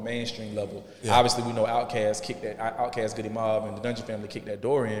on a more mainstream level. Yeah. Obviously, we know Outkast, Goody Mob, and the Dungeon Family kicked that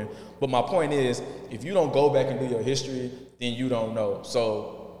door in. But my point is, if you don't go back and do your history, then you don't know.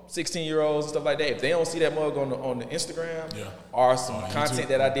 So 16-year-olds and stuff like that, if they don't see that mug on the Instagram or some content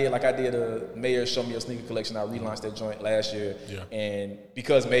that I did, like I did a Mayor Show Me a Sneaker Collection, I relaunched that joint last year. Yeah. And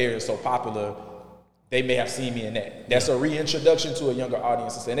because Mayor is so popular, they may have seen me in that. That's a reintroduction to a younger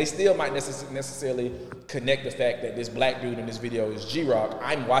audience. And they still might necessarily connect the fact that this black dude in this video is G-Rock.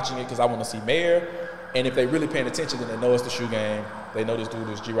 I'm watching it because I want to see Mayor. And if they really paying attention, then they know it's the Shoe Game. They know this dude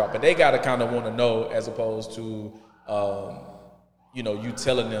is G-Rock. But they got to kind of want to know, as opposed to you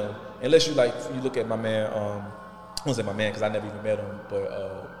telling them, unless you look at my man, I won't say my man because I never even met him,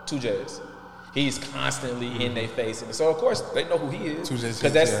 but 2J's. He's constantly in their face. And so, of course, they know who he is.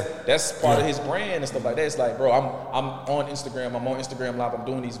 Because that's part of his brand and stuff like that. It's like, bro, I'm on Instagram. I'm on Instagram Live. I'm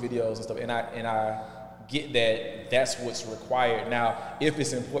doing these videos and stuff. And I get that that's what's required. Now, if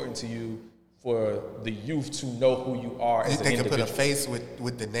it's important to you for the youth to know who you are as an individual. They can put a face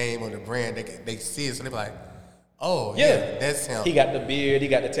with the name or the brand. They see it, so they're like, oh, yeah, that's him. He got the beard, he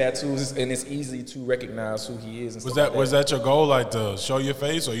got the tattoos, and it's easy to recognize who he is. And was that your goal, like to show your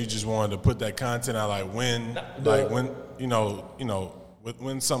face, or you just wanted to put that content out, like when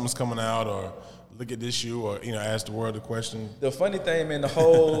something's coming out, or look at this shoe, or ask the world a question? The funny thing, man, the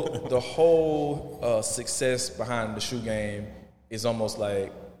whole success behind the Shoe Game is almost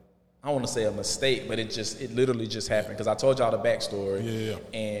like, I don't want to say a mistake, but it literally just happened. Because I told y'all the backstory. Yeah.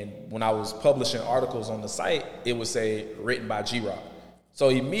 And when I was publishing articles on the site, it would say written by G-Rock. So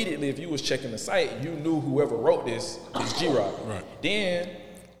immediately, if you was checking the site, you knew whoever wrote this is G-Rock. Right. Then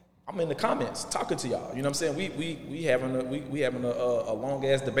I'm in the comments talking to y'all. You know what I'm saying? We having a long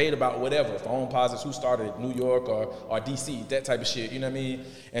ass debate about whatever, phone posits, who started New York or DC, that type of shit. You know what I mean?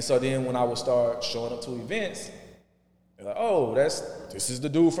 And so then when I would start showing up to events, like, oh, this is the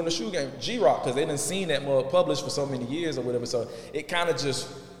dude from the Shoe Game, G-Rock, because they didn't seen that mug published for so many years or whatever. So it kind of just,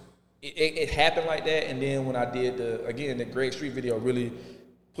 it happened like that. And then when I did the Greg Street video, really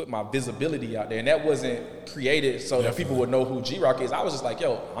put my visibility out there. And that wasn't created so that people would know who G-Rock is. I was just like,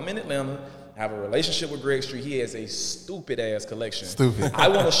 yo, I'm in Atlanta. I have a relationship with Greg Street. He has a stupid ass collection. I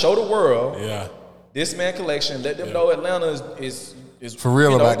want to show the world this man collection. Let them know Atlanta is for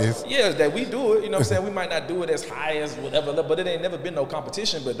real about this. Yeah, that we do it. You know what I'm saying? We might not do it as high as whatever, but it ain't never been no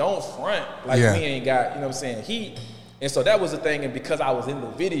competition. But don't front like we ain't got, you know what I'm saying, heat. And so that was the thing. And because I was in the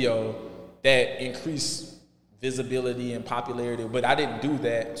video, that increased visibility and popularity. But I didn't do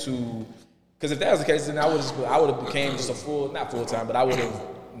that because if that was the case, then I would have became just not full time, but I would have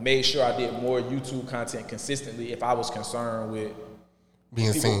made sure I did more YouTube content consistently if I was concerned with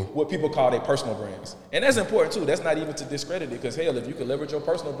being seen. What people call their personal brands. And that's important too. That's not even to discredit it, because hell, if you can leverage your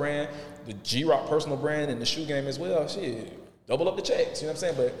personal brand, the G-Rock personal brand, and the Shoe Game as well, shit, double up the checks. You know what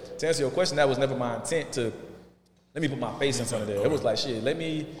I'm saying? But to answer your question, that was never my intent to, let me put my face in front of there. It was like, shit,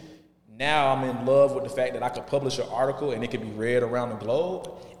 now I'm in love with the fact that I could publish an article and it could be read around the globe.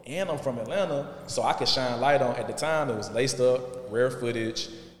 And I'm from Atlanta, so I could shine light on, at the time, it was Laced Up, Rare Footage,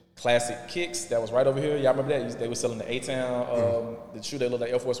 Classic Kicks, that was right over here. Y'all remember that? They were selling the A-Town, the shoe that looked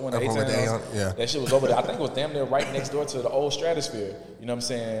like Air Force One, the A-Town. Yeah. That shit was over there. I think it was damn near right next door to the old Stratosphere. You know what I'm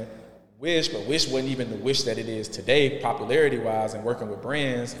saying? But Wish wasn't even the Wish that it is today, popularity-wise, and working with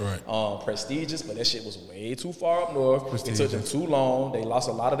brands. Right. Prestigious, but that shit was way too far up north. It took them too long. They lost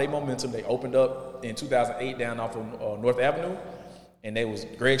a lot of their momentum. They opened up in 2008 down off of North Avenue, and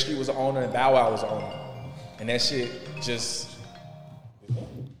Greg Street was the owner and Bow Wow was the owner. And that shit just...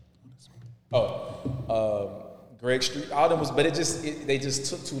 Greg Street, all them was, but they just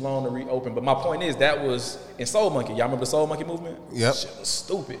took too long to reopen. But my point is, that was in Soul Monkey. Y'all remember the Soul Monkey movement? Yep. Shit was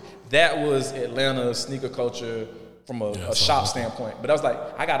stupid. That was Atlanta sneaker culture from a shop standpoint. But I was like,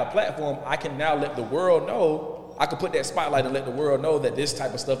 I got a platform. I can now let the world know. I could put that spotlight and let the world know that this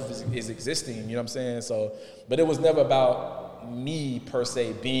type of stuff is existing. You know what I'm saying? So, but it was never about me per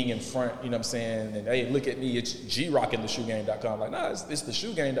se being in front, you know what I'm saying, and hey, look at me, it's G-Rock in theshoegame.com. Like, nah, it's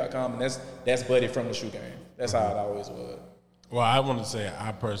theshoegame.com, and that's Buddy from the Shoe Game. That's how it always was. Well, I want to say,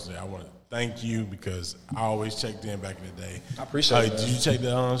 I want to thank you, because I always checked in back in the day. I appreciate it. Did you check the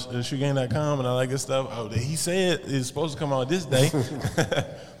shoegame.com and all that good stuff? Oh, he said it's supposed to come out this day.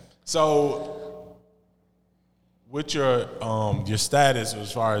 So, with your status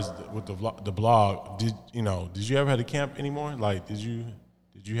as far as with the blog, did you ever have a camp anymore? Like, did you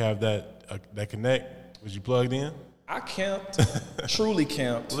have that connect? Was you plugged in? I camped, truly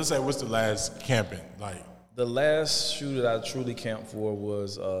camped. Let's say, what's the last camping? Like, The last shoe that I truly camped for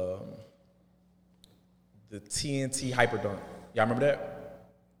was the TNT Hyperdunk. Y'all remember that?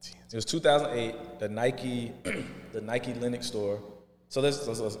 It was 2008. The Nike Linux store. So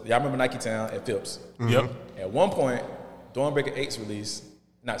y'all remember Nike Town at Phipps? Yep. At one point, Dornbreaker 8's release,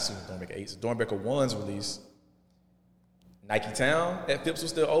 Dornbreaker 8's, Dornbreaker 1's release. Nike Town at Phipps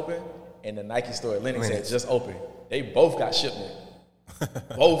was still open, and the Nike store at Linux had just opened. They both got shipment.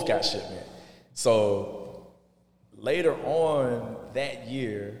 So later on that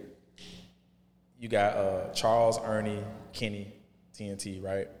year, you got Charles, Ernie, Kenny, TNT,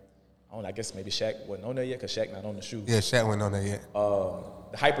 right? I guess maybe Shaq wasn't on there yet because Shaq not on the shoe. Yeah, Shaq wasn't on there yet.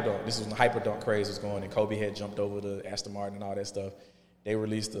 The Hyperdunk, this was when the Hyperdunk craze was going, and Kobe had jumped over to Aston Martin and all that stuff. They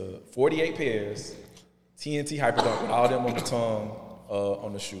released 48 pairs, TNT Hyperdunk with all them on the tongue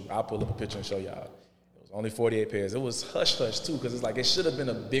on the shoe. I'll pull up a picture and show y'all. It was only 48 pairs. It was hush-hush, too, because it's like it should have been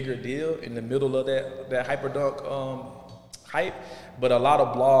a bigger deal in the middle of that Hyperdunk hype. But a lot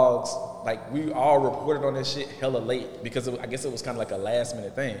of blogs, like we all reported on that shit hella late because I guess it was kind of like a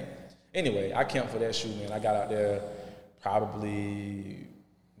last-minute thing. Anyway, I camped for that shoe, man. I got out there probably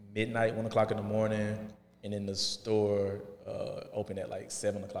midnight, 1 o'clock in the morning, and then the store opened at like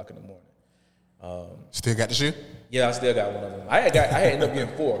 7 o'clock in the morning. Still got the shoe? Yeah, I still got one of them. I ended up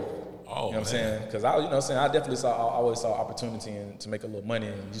getting 4. Oh, you know what man. I'm saying? Because I definitely always saw opportunity to make a little money,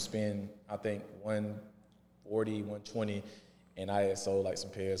 and you spend, I think, $140, $120, and I had sold like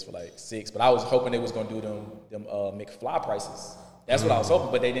some pairs for like $6. But I was hoping they was gonna do them McFly prices. That's what I was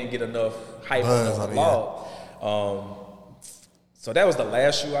hoping, but they didn't get enough hype on the blog. So that was the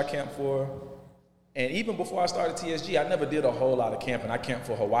last shoe I camped for. And even before I started TSG, I never did a whole lot of camping. I camped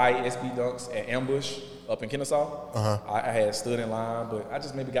for Hawaii SB Dunks at Ambush up in Kennesaw. I had stood in line, but I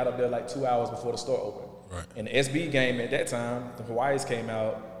just maybe got up there like 2 hours before the store opened. Right. And the SB game at that time, the Hawaii's came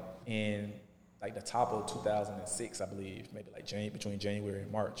out in like the top of 2006, I believe, maybe like between January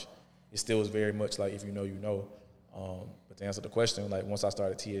and March. It still was very much like if you know, you know. But to answer the question, like once I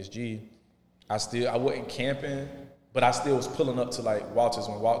started TSG, I wasn't camping, but I still was pulling up to like Walters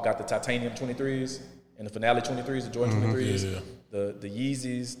when Walt got the titanium 23s and the finale 23s, the Jordan 23s, the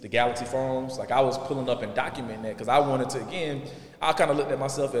Yeezys, the Galaxy foams. Like I was pulling up and documenting that because I wanted to, again, I kind of looked at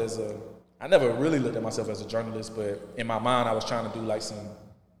myself I never really looked at myself as a journalist, but in my mind I was trying to do like some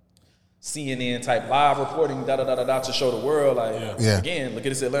CNN type live reporting, to show the world, like, again, look at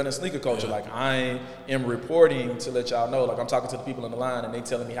this Atlanta sneaker culture. Like, I am reporting to let y'all know, like, I'm talking to the people on the line and they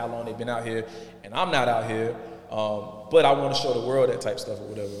telling me how long they've been out here, and I'm not out here, but I want to show the world that type stuff or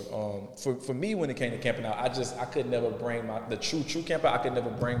whatever. For me, when it came to camping out, I could never bring the true camper, I could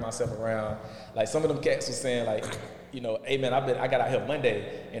never bring myself around. Like, some of them cats were saying, like, you know, hey man, I got out here Monday,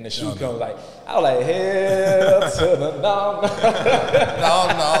 and the shoe comes like, I was like, hell to the no.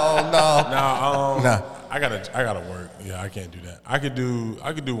 No. I gotta work. Yeah, I can't do that. I could do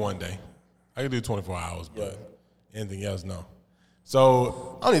one day. I could do 24 hours, but anything else, no.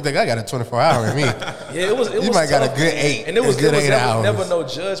 So I don't even think I got a 24-hour in me. Yeah, it was. You might got a good 8. And it was hours. Never no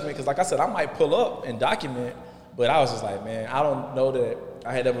judgment because, like I said, I might pull up and document, but I was just like, man, I don't know that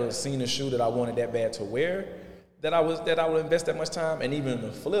I had ever seen a shoe that I wanted that bad to wear. That I would invest that much time, and even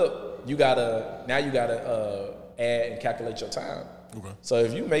the flip, you gotta add and calculate your time. Okay. So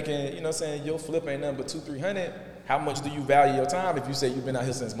if you making, you know what I'm saying, your flip ain't nothing but $200-300, how much do you value your time if you say you've been out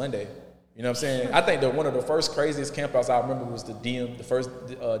here since Monday? You know what I'm saying? I think that one of the first craziest campouts I remember was the first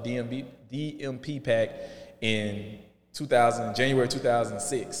DMP pack in January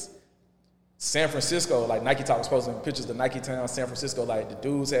 2006. San Francisco, like Nike Talk was posting pictures of Nike Town, San Francisco, like the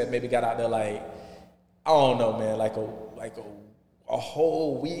dudes had maybe got out there like, I don't know, man, like a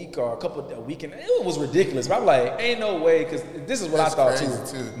whole week or a weekend. It was ridiculous. But I'm like, ain't no way, because this is what I thought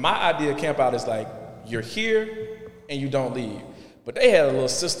too. My idea of camp out is like, you're here and you don't leave. But they had a little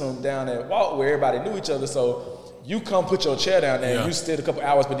system down at Walt where everybody knew each other, so you come put your chair down there and you sit a couple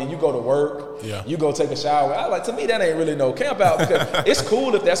hours, but then you go to work, you go take a shower. I like, to me, that ain't really no camp out, because it's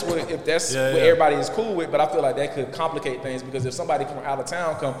cool if that's what everybody is cool with, but I feel like that could complicate things, because if somebody from out of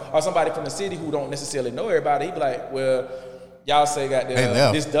town come, or somebody from the city who don't necessarily know everybody, he'd be like, well, y'all say got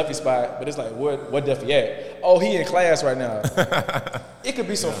this Duffy spot, but it's like, what Duffy at? Oh, he in class right now. It could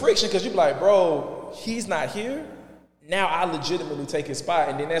be some friction, because you be like, bro, he's not here. Now I legitimately take his spot,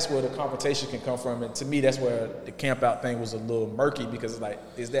 and then that's where the confrontation can come from. And to me, that's where the camp out thing was a little murky, because it's like,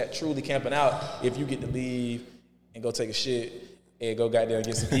 is that truly camping out if you get to leave and go take a shit and go goddamn and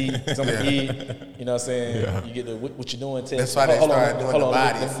get something to eat? You know what I'm saying? Yeah. You get the what you doing? That's why they started doing the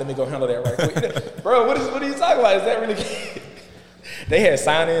bodies. Let me go handle that right quick. Bro, what are you talking about? Is that really They had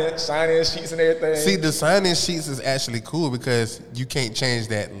sign-in sheets and everything. See, the sign-in sheets is actually cool because you can't change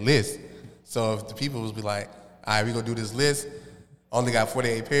that list. So if the people would be like, all right, we gonna do this list, only got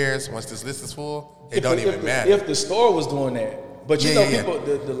 48 pairs. Once this list is full, it don't even matter. If the store was doing that, but you know, people,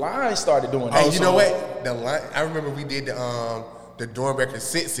 the line started doing that. And you know what? The line. I remember we did the Dornbecker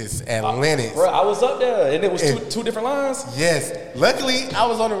Sixes at Lennox. Bro, I was up there, and it was two different lines. Yes. Luckily, I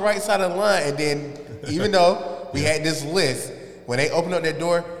was on the right side of the line, and then even though we had this list, when they opened up that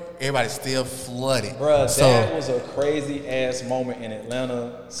door, everybody still flooded. Bro, that was a crazy ass moment in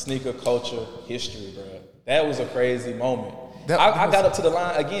Atlanta sneaker culture history, bro. That was a crazy moment. I got up to the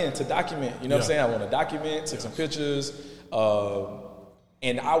line again to document. You know what I'm saying? I want to document, took some pictures,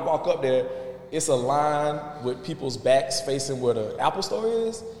 and I walk up there. It's a line with people's backs facing where the Apple store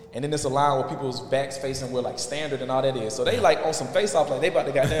is, and then it's a line with people's backs facing where like Standard and all that is. So they like on some face off, like they about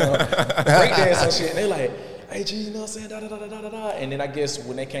to goddamn breakdance and shit. And they like, hey G, you know what I'm saying? Da da da da da da. And then I guess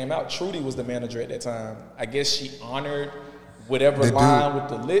when they came out, Trudy was the manager at that time. I guess she honored whatever line with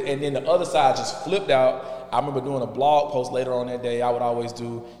the lit, and then the other side just flipped out. I remember doing a blog post later on that day. I would always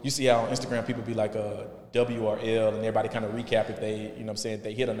do, you see how on Instagram people be like a WRL and everybody kind of recap if they, you know what I'm saying, if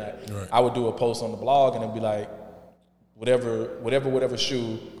they hit or not. Right. I would do a post on the blog and it'd be like, whatever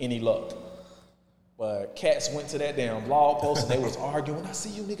shoe, any luck. But cats went to that damn blog post and they was arguing. I see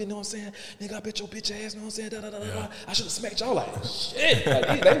you, nigga, know what I'm saying? Nigga, I bet your bitch ass, know what I'm saying? Da, da, da, da. I should have smacked y'all like, shit.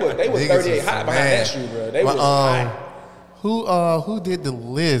 Like, they were 38 hot behind that shoe, bro. They was hot. Who did the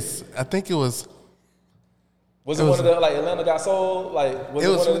list? I think it was... Was it one of the, like, Atlanta got sold? Like, it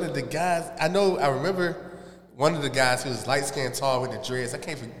was one of the guys. I remember one of the guys who was light-skinned, tall with the dreads. I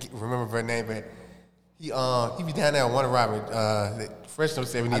can't remember her name, but he be down there on One Robert. Fresh Note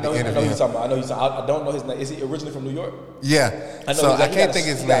said we need to interview him. I know you're talking about. I don't know his name. Is he originally from New York? Yeah. I know. So I can't think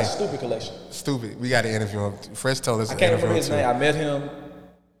his name. Stupid collection. Stupid. We got to interview him. Fresh told us to interview him. I can't remember his too. name. I met him.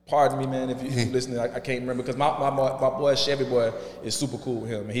 Pardon me, man, if you're listening. I can't remember because my boy Chevy boy is super cool with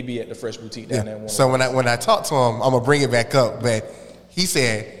him, and he be at the Fresh Boutique down there. So when I talked to him, I'm gonna bring it back up. But he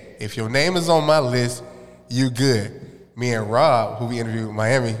said, if your name is on my list, you good. Me and Rob, who we interviewed in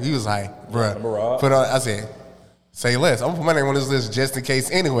Miami, he was like, bruh, put on. I said, say less. I'm gonna put my name on this list just in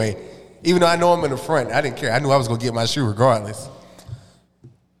case anyway. Even though I know I'm in the front, I didn't care. I knew I was gonna get my shoe regardless.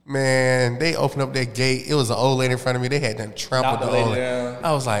 Man, they opened up that gate. It was an old lady in front of me. They had them trampled the old lady.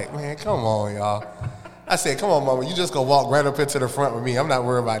 I was like, man, come on, y'all. I said, come on, mama. You just gonna walk right up into the front with me. I'm not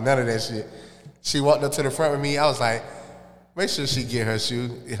worried about none of that shit. She walked up to the front with me. I was like, make sure she get her shoe.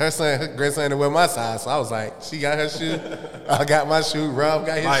 Her grandson didn't wear my size. So I was like, she got her shoe. I got my shoe. Rob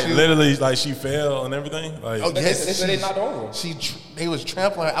got his shoe. Literally, like she fell and everything? Like, oh, yes. They said they knocked over. They was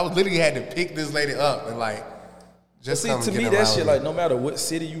trampling her. I literally had to pick this lady up and like, just see, to me, that shit, like, no matter what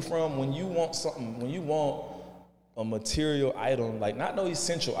city you from, when you want something, when you want a material item, like, not no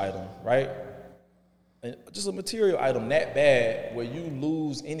essential item, right? And just a material item that bad where you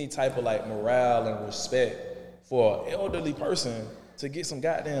lose any type of, like, morale and respect for an elderly person to get some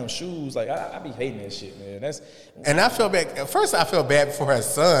goddamn shoes. Like, I be hating that shit, man. And I felt bad. At first, I felt bad for her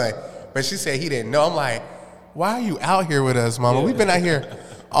son, but she said he didn't know. I'm like, why are you out here with us, mama? Yeah. We've been out here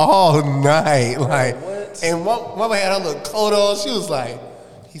all night. Like, what? And mama had her little coat on. She was like,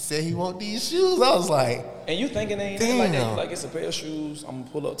 he said he want these shoes. I was like, and you thinking they ain't like that? Like, it's a pair of shoes. I'm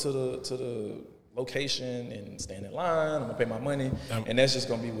gonna pull up to the location and stand in line. I'm gonna pay my money, and that's just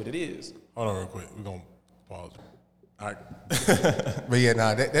gonna be what it is. Hold on, real quick. We're gonna pause. All right. But yeah,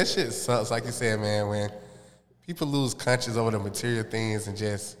 that shit sucks. Like you said, man, when people lose conscience over the material things and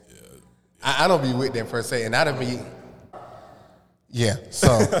just, I don't be with that per se, and I don't be. Yeah, so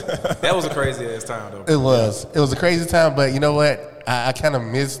that was a crazy ass time though. It was a crazy time, but you know what? I kind of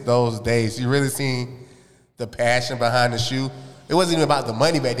miss those days. You really seen the passion behind the shoe. It wasn't even about the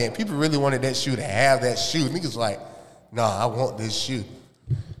money back then. People really wanted that shoe to have that shoe. Niggas was like, nah, I want this shoe.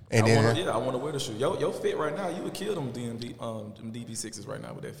 And I want to wear the shoe. Your fit right now, you would kill them DB6s right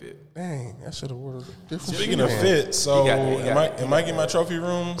now with that fit. Dang, I should have worn a different Speaking shoe, of fit, so am I getting my trophy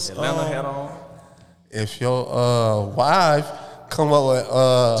rooms? Atlanta hat on. If your wife come up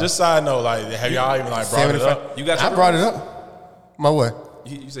with just side note, like, have y'all even like brought it up? You got I brought it up. My what?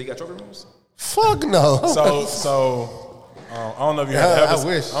 You say you got trophy rooms? Fuck no. So I don't know if you had the episode. I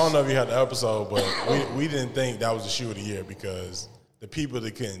wish. I don't know if you had the episode, but we didn't think that was the shoe of the year because the people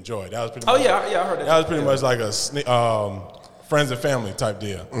that could enjoy it. That was pretty much, I heard that. That was pretty much like a friends and family type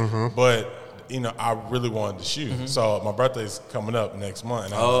deal. Mm-hmm. But you know, I really wanted the shoe. Mm-hmm. So my birthday's coming up next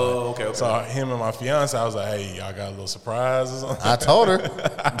month. And okay. So him and my fiance, I was like, hey, y'all got a little surprise or something? I told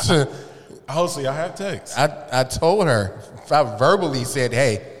her. Hopefully I have text. I told her. I verbally said,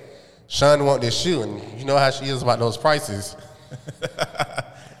 hey, Sean want this shoe. And you know how she is about those prices.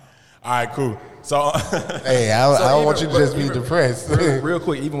 All right, cool. So Hey, I don't want you to just be even- depressed. real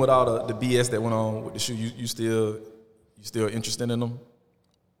quick, even with all the BS that went on with the shoe, you still interested in them?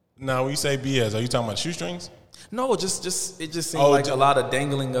 now, when you say BS, are you talking about shoestrings? No, it just seemed like a lot of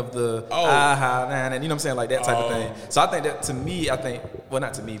dangling of the and you know what I'm saying, like that type of thing. So I think that well,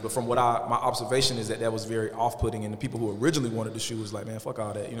 not to me, but from what my observation is that was very off-putting, and the people who originally wanted the shoe was like, man, fuck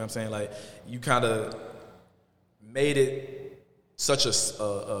all that. You know what I'm saying? Like you kind of made it such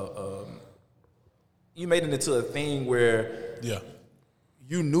you made it into a thing where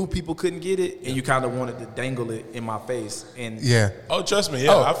you knew people couldn't get it, and you kind of wanted to dangle it in my face. And Oh, trust me,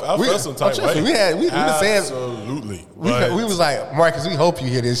 I felt some type of way. We been saying absolutely. we was like, Marcus, we hope you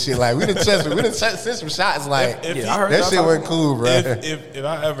hear this shit. Like we done sent some shots. Like If I heard that shit wasn't cool, bro. If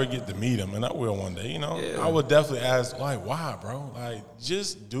I ever get to meet him, and I will one day, I would definitely ask, like, why, bro? Like,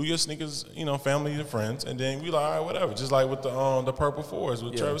 just do your sneakers, family and friends, and then we like, all right, whatever. Just like with the Purple Fours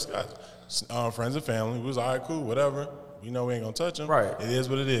with Travis Scott, friends and family. We was all right, cool, whatever. We know we ain't gonna touch them. Right. It is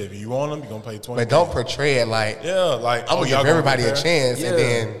what it is. If you want them, you're gonna pay $20. But don't portray it like like I'm gonna give everybody a chance, Yeah. and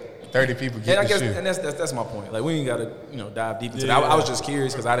then 30 people get and I the guess, shoe. and that's my point. Like we ain't gotta dive deep into that. I was just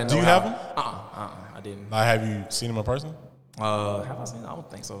curious because I didn't know. Do you have them? I didn't. Like, have you seen them in person? Have I seen? I don't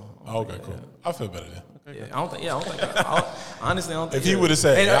think so. Okay, cool. I feel better then. Yeah, I don't think. Honestly, I don't think. If he would've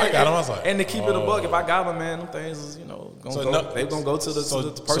said, and, "Yeah, I and- got 'em," I was like, and to keep it a buck, if I got them, man, them things is they're gonna go to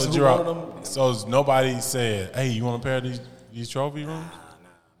the person who wanted them. So nobody said, "Hey, you want a pair of these trophy rooms?"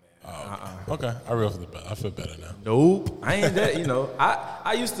 Okay, I feel better now. Nope, I ain't that.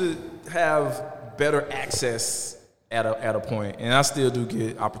 I used to have better access at a point, and I still do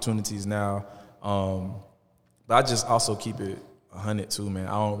get opportunities now. But I just also keep it 100 too, man.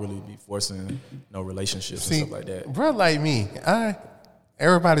 I don't really be forcing no relationships and stuff like that. Bro, like me, I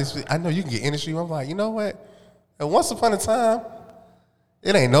know you can get industry. I'm like, you know what? And once upon a time,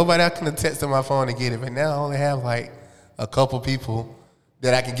 it ain't nobody I can have texted my phone to get it, but now I only have like a couple people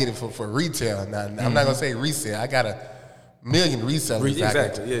that I can get it for retail. Now, I'm not gonna say resale. I got 1 million resellers.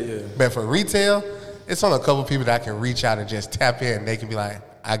 Exactly. Yeah. But for retail, it's only a couple people that I can reach out and just tap in. They can be like,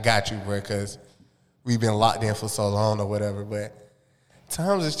 I got you, bro, because we've been locked in for so long or whatever. But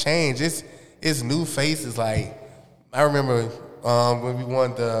times has changed. It's new faces. Like, I remember when we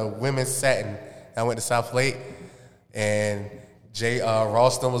won the women's satin, I went to South Lake, and Jay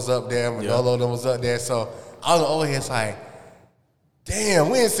Ralston was up there, Manolo was up there. So I was over here, it's like, damn,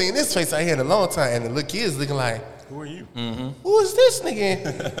 we ain't seen this face out here in a long time. And the little kids looking like, Who are you? who is this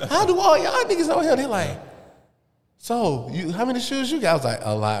nigga? How do all y'all niggas over here? They're like, so how many shoes you got? I was like,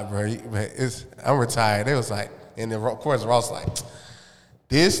 a lot, bro. But I'm retired. They was like, and then of course Ross like,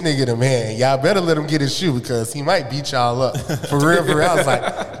 this nigga the man. Y'all better let him get his shoe because he might beat y'all up. For real, for real. I was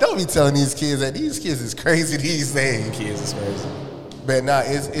like, don't be telling these kids that. These kids is crazy these days. Kids is crazy. But nah,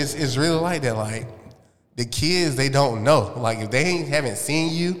 it's really like that. Like, the kids, they don't know. Like, if they haven't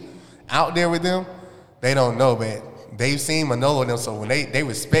seen you out there with them, they don't know. But they've seen Manolo and them, so when they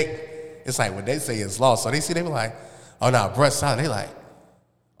respect, it's like when they say it's lost. So they see, they be like, oh, no, bruh solid. They like,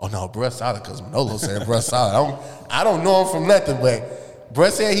 oh, no, bruh solid, because Manolo said bruh solid. I don't know him from nothing, but bruh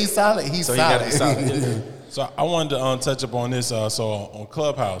said he's solid, he's So solid. you gotta be solid. So I wanted to touch up on this. So on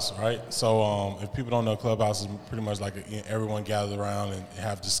Clubhouse, right? So if people don't know, Clubhouse is pretty much like everyone gathered around and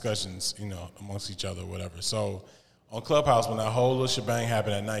have discussions, amongst each other, or whatever. So on Clubhouse, when that whole little shebang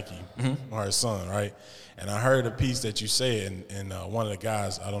happened at Nike, or her son, right? And I heard a piece that you said, and one of the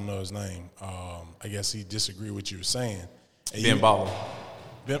guys, I don't know his name, I guess he disagreed with what you were saying. And Ben Baller.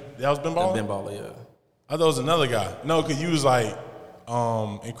 that was Ben Baller? Ben Baller, yeah. I thought it was another guy. No, because you was like,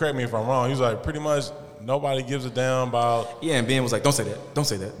 and correct me if I'm wrong, he was like, pretty much nobody gives a damn about. Yeah, and Ben was like, don't say that. Don't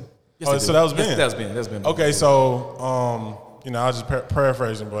say that. Yes, Oh, they so do. that was Yes, Ben? That's Ben. Okay, so, I was just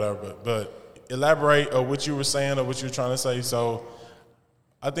paraphrasing, whatever, but elaborate on what you were saying or what you were trying to say. So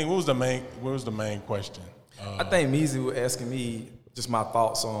I think what was the main question? I think Measy was asking me just my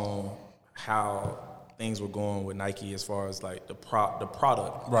thoughts on how things were going with Nike as far as like the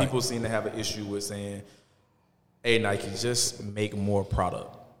product. Right. People seem to have an issue with saying, hey, Nike, just make more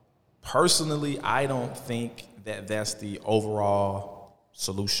product. Personally, I don't think that that's the overall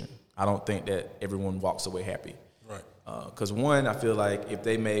solution. I don't think that everyone walks away happy. Right. Because one, I feel like if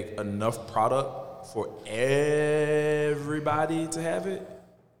they make enough product for everybody to have it,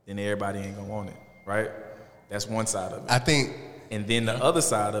 then everybody ain't gonna want it, right? That's one side of it. I think, And then the other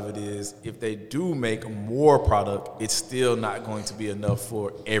side of it is if they do make more product, it's still not going to be enough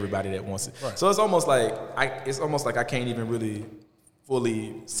for everybody that wants it. Right. So it's almost like I can't even really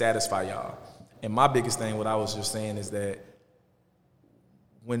fully satisfy y'all. And my biggest thing, what I was just saying, is that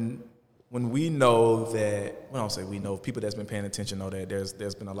when when we know that, well, I don't say we know, people that's been paying attention know that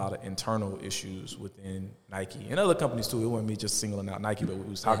there's been a lot of internal issues within Nike and other companies too. It wasn't me just singling out Nike, but we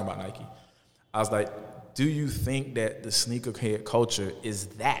was talking about Nike. I was like, do you think that the sneakerhead culture is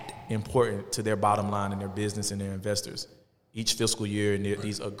that important to their bottom line and their business and their investors each fiscal year and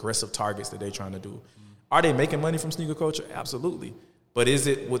these aggressive targets that they're trying to do? Are they making money from sneaker culture? Absolutely. But is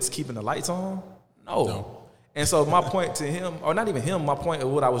it what's keeping the lights on? No. And so my point to him, or not even him, my point of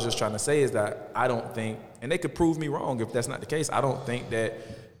what I was just trying to say is that I don't think, and they could prove me wrong if that's not the case, I don't think that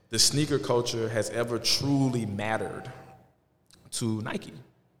the sneaker culture has ever truly mattered to Nike.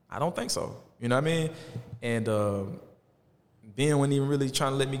 I don't think so. You know what I mean? And Ben wasn't even really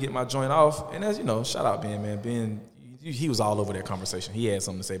trying to let me get my joint off. And as you know, shout out Ben, man. Ben, he was all over that conversation. He had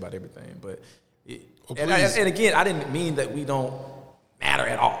something to say about everything. But and again, I didn't mean that we don't matter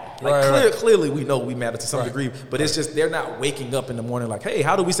at all. Like clearly we know we matter to some degree, but it's just they're not waking up in the morning like, hey,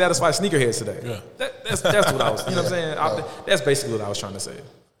 how do we satisfy sneakerheads today? Yeah. That's what I was, you know what I'm saying? That's basically what I was trying to say.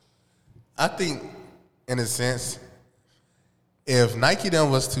 I think, in a sense, if Nike then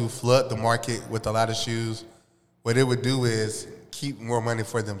was to flood the market with a lot of shoes, what it would do is keep more money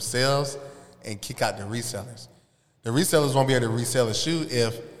for themselves and kick out the resellers. The resellers won't be able to resell a shoe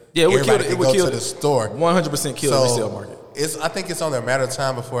if everybody can go to the store. 100% kill the resale market. I think it's only a matter of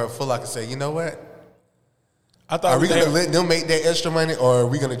time before Foot Locker say, you know what? Are we going to let them make that extra money, or are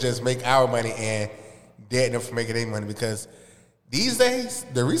we going to just make our money and dead them for making their money? Because these days,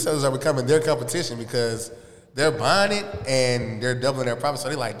 the resellers are becoming their competition because they're buying it and they're doubling their profit. So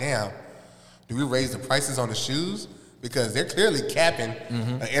they're like, damn, do we raise the prices on the shoes? Because they're clearly capping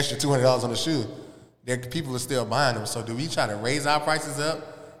an extra $200 on the shoe. People are still buying them. So do we try to raise our prices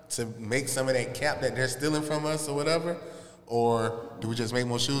up to make some of that cap that they're stealing from us or whatever? Or do we just make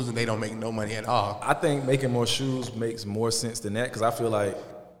more shoes and they don't make no money at all? I think making more shoes makes more sense than that because I feel like,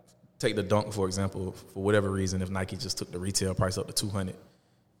 take the Dunk, for example, for whatever reason, if Nike just took the retail price up to $200,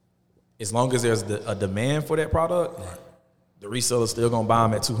 as long as there's a demand for that product, the reseller's still going to buy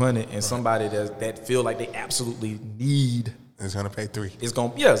them at $200, and somebody that feel like they absolutely need is going to pay $300. It's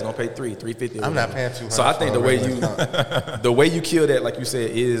going to pay $350. I'm not paying $200. So I think the way you kill that, like you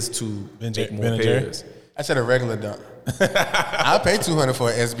said, is to make more pairs. I said a regular Dunk. I'll pay $200 for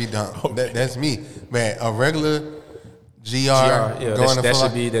an SB Dunk. Okay. That's me. Man, a regular GR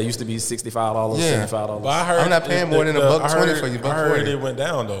that used to be $65, $75. But I'm not paying more than $120 for you. I heard it went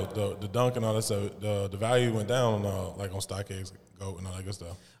down though. The Dunk and all that stuff. The value went down like on StockX, GOAT, and all that good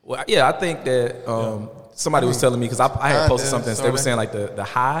stuff. Well, yeah, I think that somebody was telling me because I had posted something. They were saying like the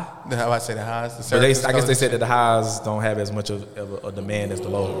high. How I say the highs? I guess they said that the highs don't have as much of a demand as the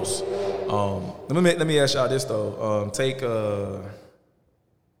lows. Let me ask y'all this though. Take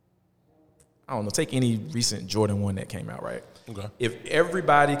any recent Jordan 1 that came out, right? Okay. If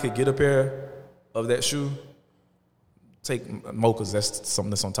everybody could get a pair of that shoe, take Mochas, that's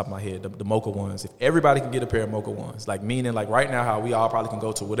something that's on top of my head, the Mocha ones. If everybody can get a pair of Mocha ones, like meaning like right now how we all probably can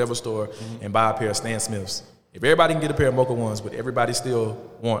go to whatever store and buy a pair of Stan Smiths. If everybody can get a pair of Mocha ones, but everybody still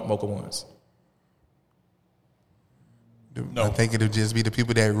want Mocha ones? No. I think it would just be the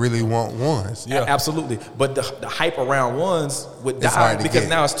people that really want ones. Yeah, absolutely. But the hype around ones would die because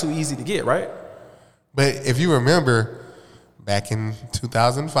now it's too easy to get, right? But if you remember, back in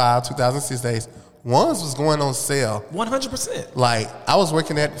 2005, 2006 days, ones was going on sale. 100%. Like, I was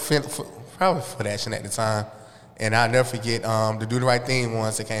working at probably Foot Action at the time, and I'll never forget the Do the Right Thing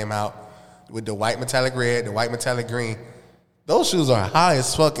ones that came out with the white metallic red, the white metallic green. Those shoes are high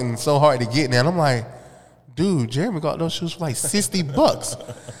as fuck and so hard to get now. And I'm like, dude, Jeremy got those shoes for like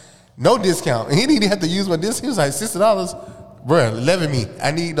 $60. No discount. And he didn't even have to use my discount. He was like, $60. Bruh, levin me.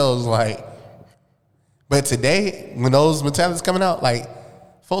 I need those, like. But today, when those metallics coming out, like,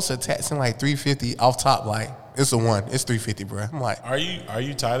 folks are taxing like $350 off top. Like, it's a one. It's $350, bro. I'm like, are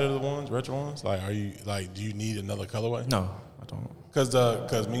you tired of the ones, retro ones? Like, are you like, do you need another colorway? No, I don't.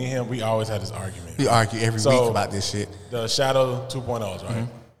 Because me and him, we always had this argument. We argue every week about this shit. The Shadow 2.0s, right?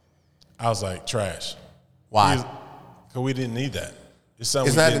 I was like, trash. Why? Because we didn't need that. It's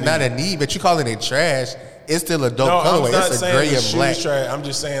not a need, but you call it a trash. It's still a dope colorway. It's a gray and black. Trash. I'm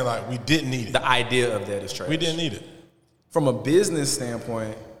just saying, like, we didn't need it. The idea of that is trash. We didn't need it. From a business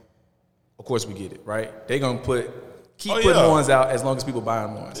standpoint, of course we get it, right? They're going to keep putting ones out as long as people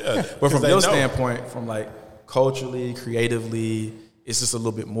buying ones. Yeah, but from your standpoint, from like culturally, creatively, it's just a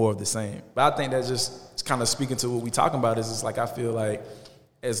little bit more of the same. But I think that's just kind of speaking to what we talking about is it's like I feel like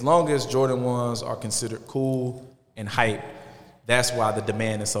as long as Jordan 1s are considered cool and hype, that's why the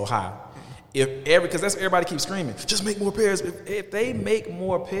demand is so high. because that's what everybody keeps screaming, just make more pairs. If they make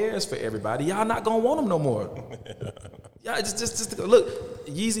more pairs for everybody, y'all not gonna want them no more. Yeah, just look,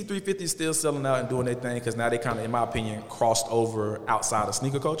 Yeezy 350 is still selling out and doing their thing because now they kind of, in my opinion, crossed over outside of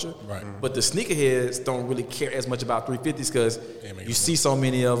sneaker culture. Right. But the sneakerheads don't really care as much about 350s because you see so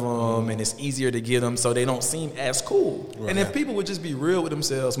many of them and it's easier to get them, so they don't seem as cool. Right. And if people would just be real with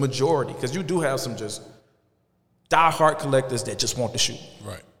themselves, majority, because you do have some just diehard collectors that just want the shoe.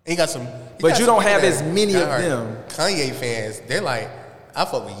 Right. And but you don't have as many of them. Kanye fans, they're like, I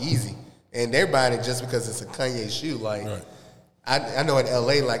fuck with Yeezy. And they're buying it just because it's a Kanye shoe. Like, right. I know in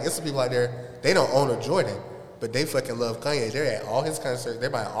LA, like, it's some people out there, they don't own a Jordan, but they fucking love Kanye. They're at all his concerts, they're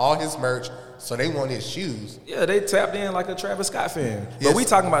buying all his merch, so they want his shoes. Yeah, they tapped in like a Travis Scott fan. Yes. But we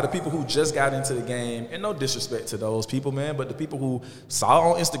talking about the people who just got into the game, and no disrespect to those people, man, but the people who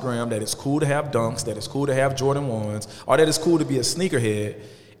saw on Instagram that it's cool to have Dunks, that it's cool to have Jordan 1s, or that it's cool to be a sneakerhead,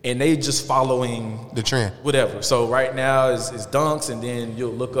 and they just following the trend, whatever. So right now is Dunks, and then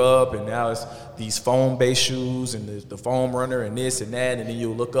you'll look up, and now it's these foam-based shoes, and the foam runner, and this and that, and then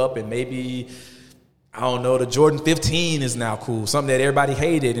you'll look up, and maybe, I don't know, the Jordan 15 is now cool, something that everybody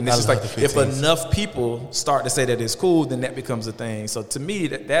hated, and it's just like, if enough people start to say that it's cool, then that becomes a thing. So to me,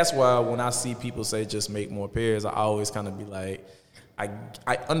 that's why when I see people say just make more pairs, I always kind of be like,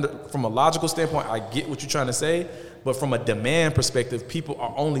 from a logical standpoint, I get what you're trying to say, but from a demand perspective, people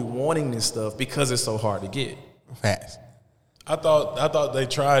are only wanting this stuff because it's so hard to get. Facts. I thought they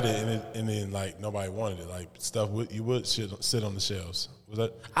tried it and then like nobody wanted it. Like stuff you would sit on the shelves. Was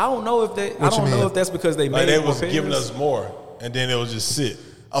that? I don't know if if that's because they like made they more was pairs. giving us more, and then it would just sit.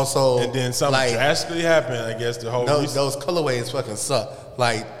 Oh, so and then something like, drastically happened. I guess the whole those colorways fucking suck.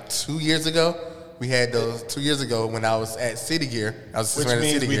 Like 2 years ago, we had those. 2 years ago when I was at City Gear, which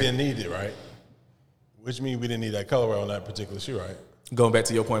means we didn't need it, right? Which means we didn't need that colorway on that particular shoe, right? Going back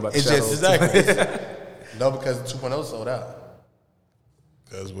to your point about the it's shadows. just exactly. No, because the 2.0 sold out.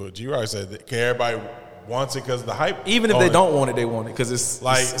 Because what G-Rock said, that everybody wants it because of the hype. Even if they don't want it, they want it because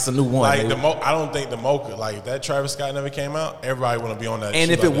it's a new one. Like I don't think the Mocha, like if that Travis Scott never came out, everybody want to be on that.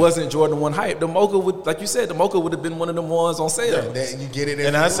 And if it wasn't Jordan 1 hype, the Mocha would, like you said, the Mocha would have been one of them ones on sale. Yeah, you get it.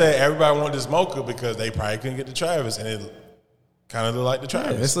 And I said everybody wanted this Mocha because they probably couldn't get the Travis, and it kind of looked like the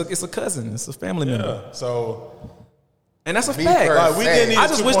Travis. Yeah, it's a cousin, it's a family member. So. And that's a fact. Like, we didn't I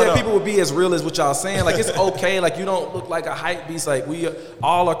just wish that 2.0. people would be as real as what y'all saying. Like, it's okay. Like, you don't look like a hype beast. Like, we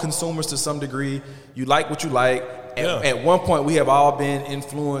all are consumers to some degree. You like what you like. At one point, we have all been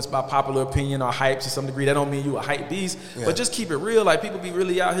influenced by popular opinion or hype to some degree. That don't mean you a hype beast. Yeah. But just keep it real. Like, people be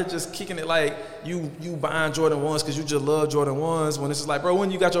really out here just kicking it like you buying Jordan 1s because you just love Jordan 1s. When it's just like, bro,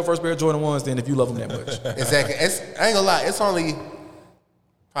 when you got your first pair of Jordan 1s then if you love them that much? Exactly. I ain't gonna lie. It's only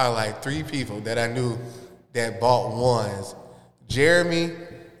probably like 3 people that I knew that bought 1s. Jeremy,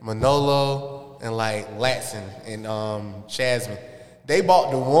 Manolo, and like Latson and Chasman. They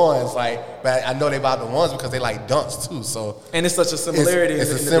bought the 1s, like, but I know they bought the 1s because they like Dunks too. So and it's such a similarity.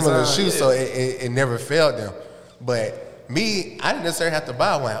 It's a similar shoe, so it never failed them. But me, I didn't necessarily have to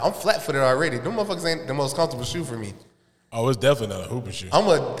buy one. I'm flat-footed already. Them motherfuckers ain't the most comfortable shoe for me. Oh, it's definitely not a hooping shoe. I'm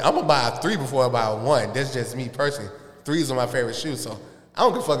gonna buy a 3 before I buy a 1. That's just me personally. 3s are my favorite shoes, so I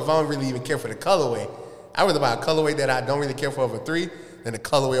don't give a fuck if I don't really even care for the colorway. I'd rather buy a colorway that I don't really care for over 3 than a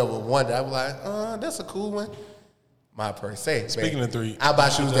colorway over 1 that I was like, that's a cool one. My per se. Speaking of 3, I buy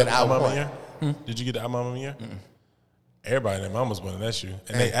shoes that I want. Did you get the Mama year? Everybody and their mama's wanted that shoe.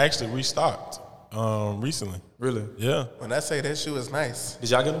 And they actually restocked recently. Really? Yeah. When I say that shoe is nice.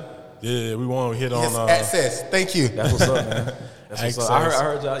 Did y'all get them? Yeah, we want to hit on... access. Thank you. That's what's up, man. That's what's up. I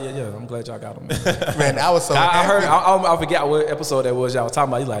heard y'all. Yeah. I'm glad y'all got them, man. Man, I was so I heard. I forget what episode that was y'all was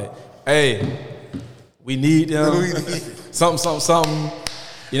talking about. He's like, hey, we need them. something.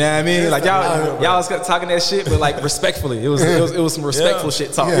 You know what I mean? Like y'all was talking that shit, but like respectfully. It was some respectful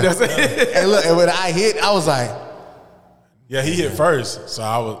shit talk. Yeah. You know what I'm saying? And look, and when I hit, I was like, yeah, he hit first. So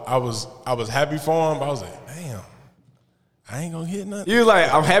I was happy for him, but I was like, damn, I ain't gonna hit nothing. You was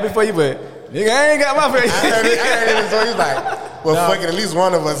like, I'm happy for you, but nigga, I ain't got my face. I heard it, so he's like, well, fuck it, at least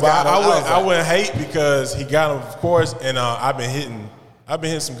one of us got him. I wouldn't hate because he got him, of course, and I've been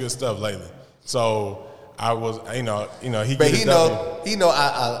hitting some good stuff lately. So I was, he but he know.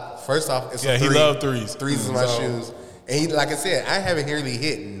 I first off, it's a 3. He loved 3s. 3s is my shoes, and he, like I said, I haven't really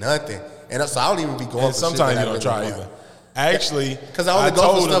hit nothing, and so I don't even be going. And for sometimes shit you don't try either. Actually, because I only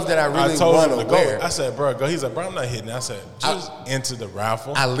go for stuff that I really want to wear. I said, bro, go. He's like, bro, I'm not hitting. I said, just enter the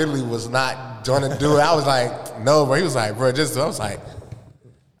raffle. I literally was not gonna do it. I was like, no, bro. He was like, bro, just do it. I was like,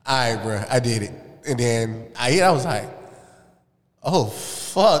 all right, bro, I did it. And then I was like, oh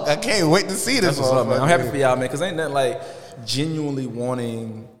fuck, I can't wait to see this. That's what's up, man. I'm happy for y'all, man, because ain't nothing like genuinely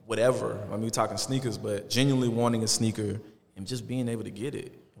wanting whatever. I mean, we're talking sneakers, but genuinely wanting a sneaker and just being able to get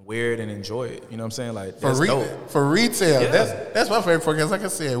it, wear it, and enjoy it. You know what I'm saying? Like, that's dope. For retail, Yeah. that's my favorite part. Because like I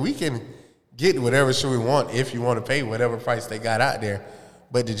said, we can get whatever shoe we want if you want to pay whatever price they got out there.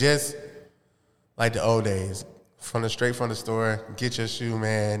 But to just, like the old days, straight from the store, get your shoe,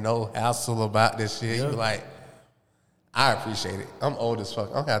 man. No hassle about this shit. Yeah. You like, I appreciate it. I'm old as fuck.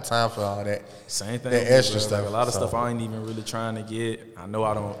 I don't have time for all that. Same thing. That extra bro. stuff. Like, a lot of So- stuff I ain't even really trying to get. I know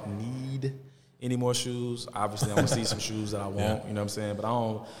I don't need any more shoes. Obviously, I'm gonna see some shoes that I want. Yeah. You know what I'm saying? But I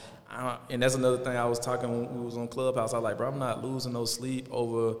don't. And that's another thing I was talking when we was on Clubhouse. I was like, bro, I'm not losing no sleep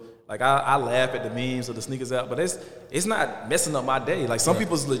over. Like, I laugh at the memes of the sneakers out, but it's not messing up my day. Like, some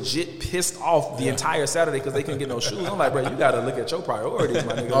people's legit pissed off the entire Saturday because they couldn't get no shoes. I'm like, bro, you got to look at your priorities,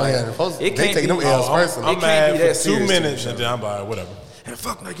 my nigga. Oh, Like, yeah, the folks, it they can't take be- them L's personally. It I'm can't mad be for that 2 serious to me, minutes, bro. and then I'm like, whatever. And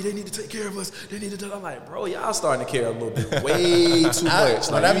fuck Nike, they need to take care of us. They need to do. I'm like, bro, y'all starting to care a little bit, way too much.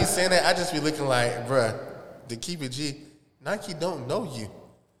 When Like, I be saying that, I just be looking like, bruh, to keep it G, Nike don't know you.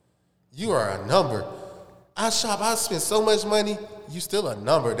 You are a number. I spend so much money, you still a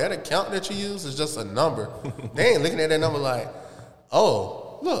number. That account that you use is just a number. They ain't looking at that number like,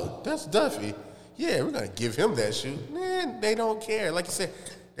 oh, look, that's Duffy. Yeah, we're going to give him that shoe. Man, they don't care. Like you said,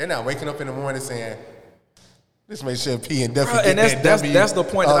 they're not waking up in the morning saying, let's make sure P and Duffy Bro, get and that W that's the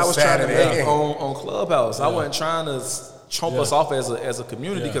point that on I was trying to Saturday. make on Clubhouse. I wasn't trying to chomp us off as a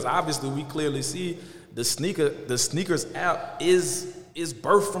community, Yeah. because obviously we clearly see the sneakers app is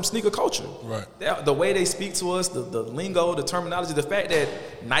birthed from sneaker culture. Right. The way they speak to us, the lingo, the terminology, the fact that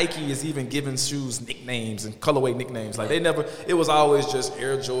Nike is even giving shoes nicknames and colorway nicknames. Like, it was always just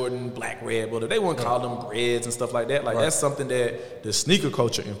Air Jordan, Black, Red, but they wouldn't call them Reds and stuff like that. Like, that's something that the sneaker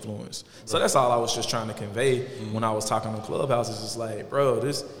culture influenced. So that's all I was just trying to convey when I was talking on Clubhouse. It's just like, bro,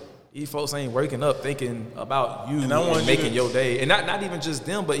 these folks ain't waking up thinking about you And I want and you making to- your day. And not even just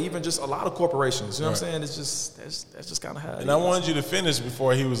them, but even just a lot of corporations. You know what I'm Right. saying? It's just, that's just kind of how it And is. I wanted you to finish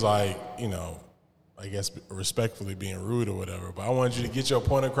before he was like, I guess respectfully being rude or whatever. But I wanted you to get your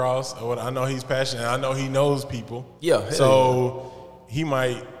point across. I know he's passionate. I know he knows people. Yeah, hell So he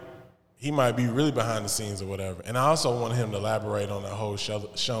might be really behind the scenes or whatever. And I also want him to elaborate on the whole Sean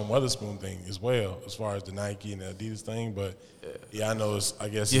Weatherspoon thing as well, as far as the Nike and the Adidas thing. But I know it's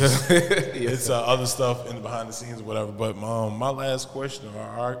other stuff in the behind the scenes or whatever. But my last question, or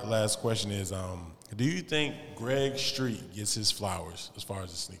our last question is, do you think Greg Street gets his flowers as far as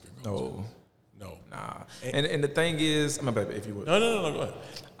the sneaker goes? No. Nah. And the thing is, my bad, if you would. No, go ahead.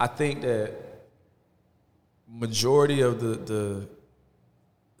 I think that majority of the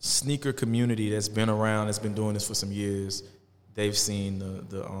sneaker community that's been around, that's been doing this for some years, they've seen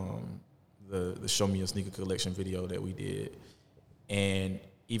the Show Me Your Sneaker Collection video that we did. And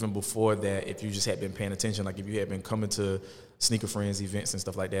even before that, if you just had been paying attention, like if you had been coming to Sneaker Friends events and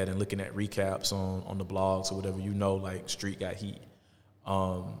stuff like that and looking at recaps on the blogs or whatever, like Street got heat.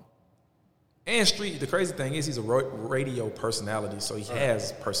 And Street, the crazy thing is he's a radio personality, so he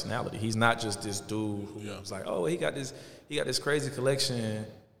has personality. He's not just this dude who's like, oh, he got this crazy collection,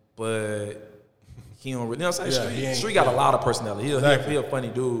 but he don't really, you know what I'm saying? Street got a lot of personality. He a funny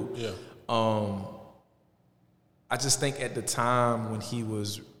dude. Yeah. I just think at the time when he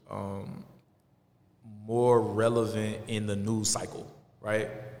was more relevant in the news cycle, right?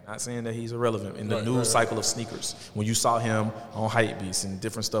 Not saying that he's irrelevant in the news cycle of sneakers. When you saw him on Hypebeast and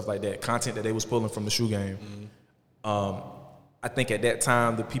different stuff like that, content that they was pulling from the shoe game, I think at that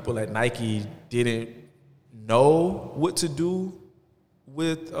time the people at Nike didn't know what to do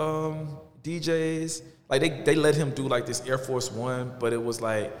with DJs. Like they let him do like this Air Force One, but it was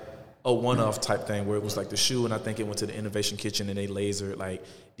like a one-off type thing where it was like the shoe, and I think it went to the Innovation Kitchen and they lasered like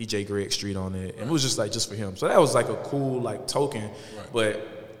DJ Greg Street on it, and it was just like just for him. So that was like a cool like token,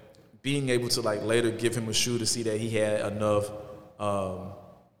 but being able to like later give him a shoe to see that he had enough, I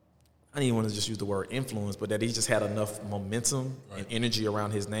didn't even want to just use the word influence, but that he just had enough momentum and energy around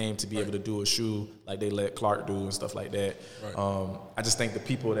his name to be able to do a shoe like they let Clark do and stuff like that. I just think the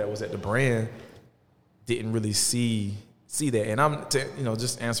people that was at the brand didn't really see that. And I'm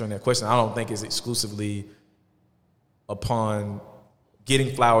just answering that question, I don't think it's exclusively upon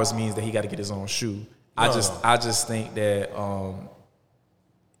getting flowers means that he got to get his own shoe. I just think that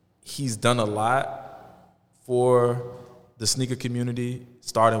he's done a lot for the sneaker community,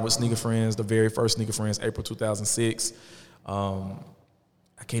 starting with Sneaker Friends, the very first Sneaker Friends, April 2006.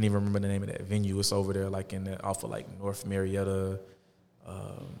 I can't even remember the name of that venue. It's over there, like off of like North Marietta.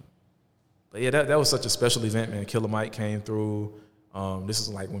 But yeah, that was such a special event, man. Killer Mike came through. This is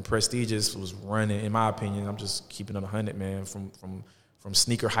like when Prestigious was running. In my opinion, I'm just keeping it 100, man. From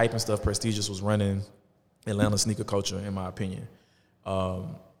sneaker hype and stuff, Prestigious was running Atlanta sneaker culture, in my opinion.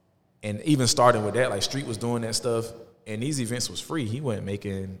 And even starting with that, like Street was doing that stuff, and these events was free. He wasn't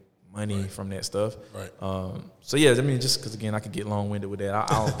making money from that stuff. Right. So yeah, I mean, just because again, I could get long winded with that. I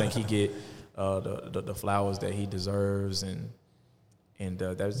don't think he get the flowers that he deserves, and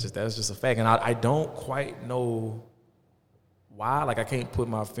that's just a fact. And I don't quite know why. Like I can't put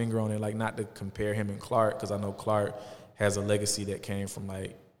my finger on it. Like not to compare him and Clark, because I know Clark has a legacy that came from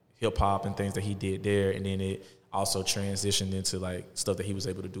like hip hop and things that he did there, and then it also transitioned into like stuff that he was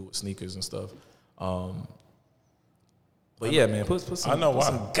able to do with sneakers and stuff. But yeah, man, put some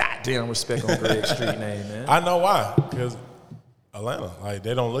goddamn respect on Greg Street name, man. I know why, because Atlanta, like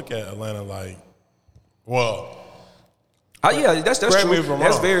they don't look at Atlanta like, well. Yeah, that's correct true. me if I'm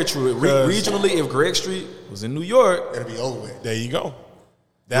That's wrong. very true. Regionally, if Greg Street was in New York, It'll be over with. There you go.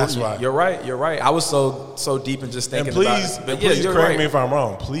 That's why. You're right. I was so deep in just thinking And about it. But yeah, please you're correct right. me if I'm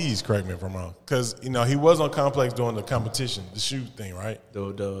wrong. Please correct me if I'm wrong. Because, he was on Complex doing the competition, the shoe thing, right?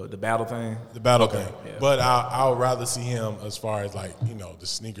 The battle thing. The battle thing. Yeah. But I would rather see him as far as like, the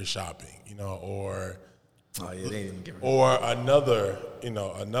sneaker shopping, or Oh yeah, they ain't even giving. or another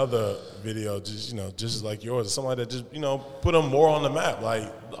video just like yours or something like that, just, put him more on the map.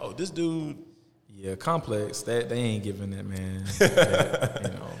 Like, oh, this dude. Yeah, Complex. That they ain't giving that, man.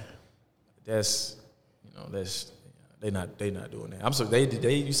 That's they not doing that. I'm sorry.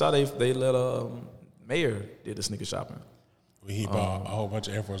 You saw they let Mayor did the sneaker shopping. He bought a whole bunch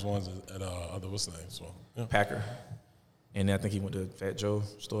of Air Force Ones at what's the name? So yeah. Packer, and then I think he went to Fat Joe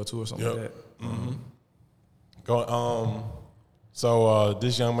store too or something like that. Mm-hmm. So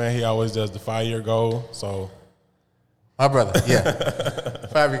this young man, he always does the 5-year goal. So My brother, yeah.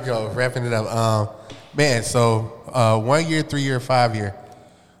 5-year goal, wrapping it up. Man, so 1 year, 3 year, 5 year.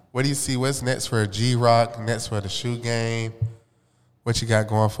 What do you see? What's next for G-Rock? Next for the shoe game? What you got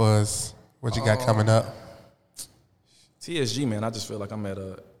going for us? What you got coming up? TSG, man, I just feel like I'm at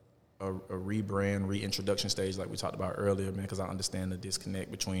a rebrand, reintroduction stage like we talked about earlier, man, because I understand the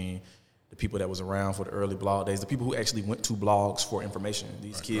disconnect between the people that was around for the early blog days, the people who actually went to blogs for information.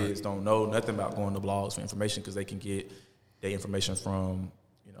 These kids don't know nothing about going to blogs for information because they can get their information from,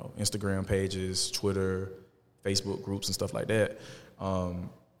 Instagram pages, Twitter, Facebook groups, and stuff like that.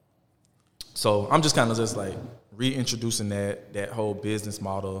 So I'm just kind of just like reintroducing that whole business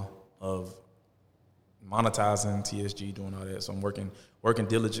model of monetizing TSG, doing all that. So I'm working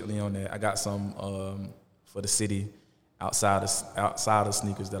diligently on that. I got some for the city outside of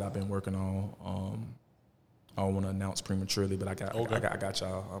sneakers that I've been working on. I don't want to announce prematurely, but I got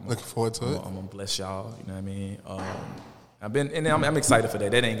y'all. Looking forward to it. I'm gonna bless y'all. You know what I mean? I'm excited for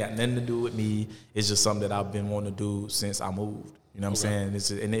that. That ain't got nothing to do with me. It's just something that I've been wanting to do since I moved. You know what I'm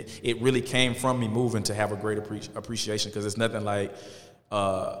saying? It really came from me moving to have a great appreciation, because it's nothing like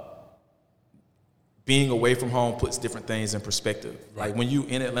being away from home puts different things in perspective. Right. Like when you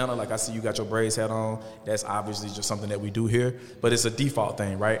in Atlanta, like I see you got your Braves hat on, that's obviously just something that we do here, but it's a default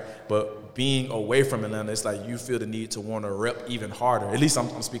thing, right? But being away from Atlanta, it's like you feel the need to want to rep even harder. At least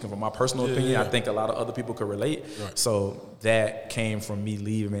I'm speaking from my personal opinion. Yeah. I think a lot of other people could relate. Right. So that came from me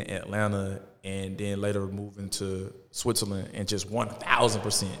leaving Atlanta and then later moving to Switzerland and just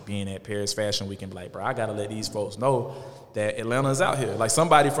 1,000% being at Paris Fashion Week and be like, bro, I got to let these folks know that Atlanta is out here. Like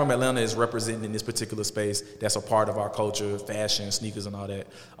somebody from Atlanta is representing in this particular space that's a part of our culture, fashion, sneakers, and all that.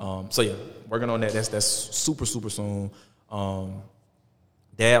 So yeah, working on that. That's super, super soon.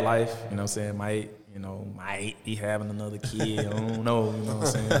 Dad life, you know what I'm saying, might be having another kid. I don't know, you know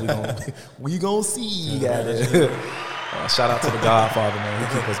what I'm saying? We gonna see. Shout out to the Godfather, man.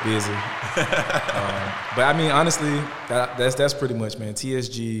 He keep us busy. But I mean, honestly, that's pretty much, man.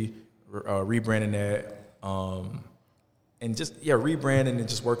 TSG, rebranding that, and just rebranding and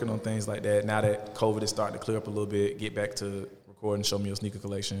just working on things like that. Now that COVID is starting to clear up a little bit, get back to recording Show Me Your Sneaker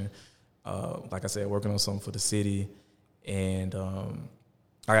collection. Like I said, working on something for the city, and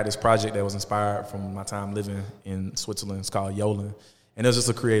I got this project that was inspired from my time living in Switzerland. It's called Yolan. And it was just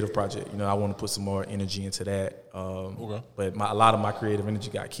a creative project. I want to put some more energy into that. But a lot of my creative energy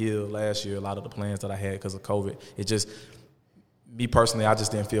got killed last year. A lot of the plans that I had because of COVID. It just, me personally, I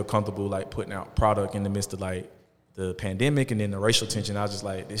just didn't feel comfortable like putting out product in the midst of like the pandemic and then the racial tension. I was just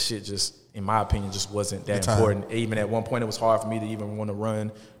like, this shit just, in my opinion, just wasn't that important. Even at one point, it was hard for me to even want to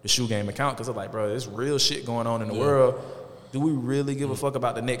run the Shoe Game account because I'm like, bro, there's real shit going on in the world. Do we really give a fuck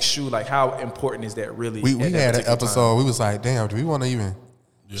about the next shoe? Like, how important is that really? We had an episode. We was like, damn, do we want to even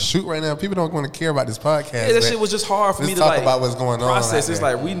shoot right now? People don't want to care about this podcast. Yeah, that shit was just hard for me to talk about what's going process. on. It's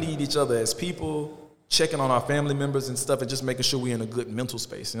like we need each other as people, checking on our family members and stuff, and just making sure we're in a good mental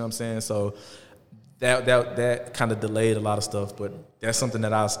space. You know what I'm saying? So that kind of delayed a lot of stuff, but that's something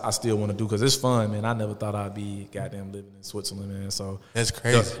that I still want to do because it's fun, man. I never thought I'd be goddamn living in Switzerland, man. So that's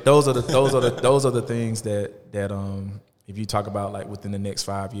crazy. Those are the things that if you talk about like within the next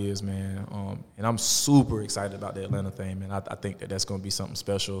 5 years, man. And I'm super excited about the Atlanta thing, man. I think that's gonna be something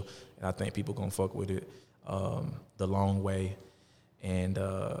special, and I think people gonna fuck with it the long way. And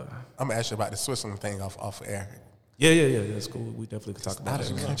I'm gonna ask you about the Switzerland thing off air. Yeah. That's cool. We definitely could talk about out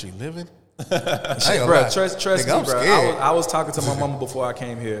of the country living. Bro, trust me, bro. Scared. I was talking to my mama before I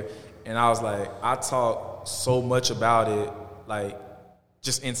came here, and I was like, I talk so much about it, like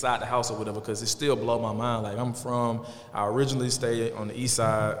just inside the house or whatever, because it still blow my mind. Like I originally stayed on the east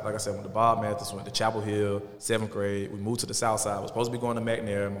side. Like I said, went to Bob Mathis, went to Chapel Hill, 7th grade. We moved to the south side. I was supposed to be going to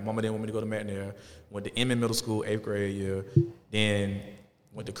McNair. My mama didn't want me to go to McNair. Went to Inman Middle School, 8th grade year. Then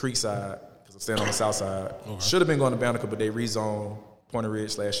went to Creekside, because I'm staying on the south side. Okay. Should have been going to Banneker, but they rezoned Pointer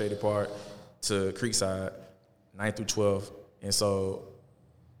Ridge / Shady Park to Creekside, 9th through 12th. And so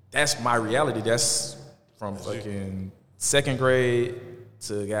that's my reality. That's from fucking 2nd grade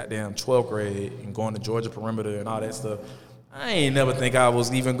to goddamn 12th grade and going to Georgia Perimeter and all that stuff. I ain't never think I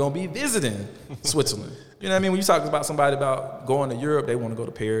was even going to be visiting Switzerland. You know what I mean? When you talk about somebody about going to Europe, they want to go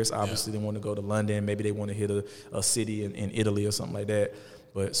to Paris. Obviously, they want to go to London. Maybe they want to hit a city in Italy or something like that.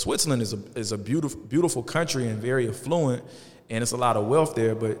 But Switzerland is a beautiful, beautiful country and very affluent, and it's a lot of wealth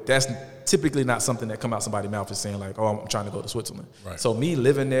there, but that's typically not something that come out somebody's mouth and saying like, oh, I'm trying to go to Switzerland. Right. So me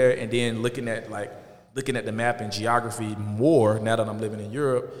living there and then looking at the map and geography more now that I'm living in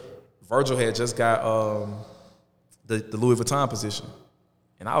Europe, Virgil had just got the Louis Vuitton position.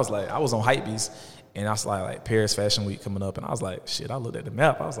 And I was on Hypebeast, and I was like Paris Fashion Week coming up, and I was like, shit, I looked at the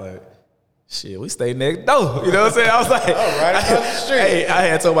map, I was like, shit, we stay next door. You know what I'm saying? I was like, right across the street. Hey, I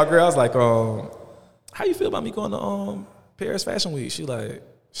had told my girl, I was like, how you feel about me going to Paris Fashion Week?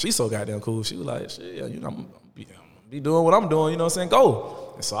 She's so goddamn cool. She was like, shit, yeah, you know, I'm be doing what I'm doing, you know what I'm saying?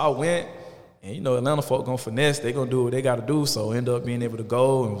 Go. And so I went, and you know, Atlanta folk gonna finesse, they gonna do what they gotta do. So end up being able to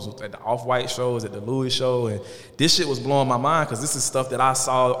go, and it was at the Off-White show, it was at the Louis show, and this shit was blowing my mind because this is stuff that I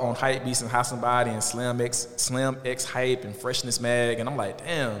saw on Hypebeast and How Somebody and Slam X Hype and Freshness Mag, and I'm like,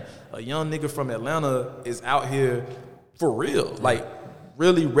 damn, a young nigga from Atlanta is out here for real, like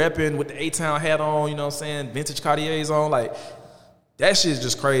really repping with the A-Town hat on, you know what I'm saying, vintage Cartiers on, like that shit's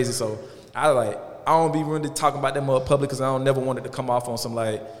just crazy. So I don't be really talking about that more public because I don't never want it to come off on some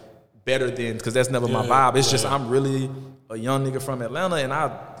like better than, because that's never my vibe. It's just I'm really a young nigga from Atlanta, and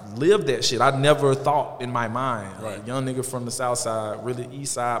I lived that shit. I never thought in my mind, a young nigga from the south side, really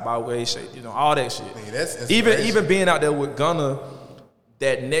east side by way, shit, you know, all that shit. Man, that's even being out there with Gunna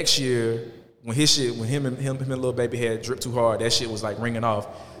that next year when him and Lil Baby had Drip Too Hard, that shit was like ringing off.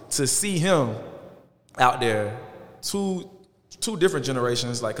 To see him out there, two different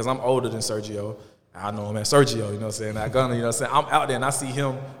generations, like, because I'm older than Sergio. I know him as Sergio, you know what I'm saying? Not Gunna, you know what I'm saying? I'm out there and I see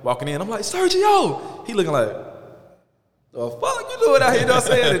him walking in. I'm like, Sergio! He looking like, the fuck you doing out here, you know what I'm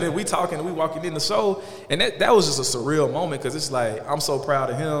saying? And then we talking and we walking in the show. And that was just a surreal moment because it's like, I'm so proud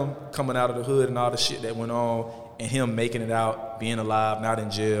of him coming out of the hood and all the shit that went on, and him making it out, being alive, not in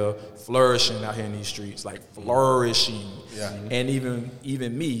jail, flourishing out here in these streets, like flourishing. Yeah. And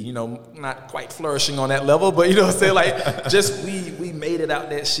even me, you know, not quite flourishing on that level, but you know what I'm saying? Like, just we made it out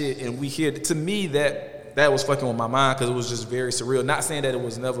that shit, and we here. To me, that was fucking with my mind because it was just very surreal. Not saying that it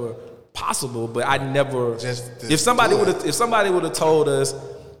was never possible, but I never. If somebody would have told us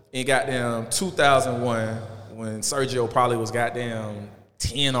in goddamn 2001 when Sergio probably was goddamn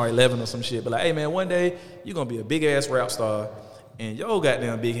 10 or 11 or some shit, but like, hey man, one day you're gonna be a big ass rap star, and your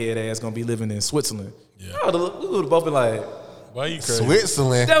goddamn big head ass gonna be living in Switzerland. Yeah. We would have both been like, why you crazy?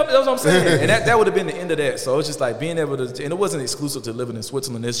 Switzerland. That's what I'm saying. And that would have been the end of that. So it's just like being able to, and it wasn't exclusive to living in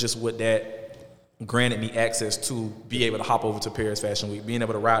Switzerland. It's just what that granted me access to be able to hop over to Paris Fashion Week, being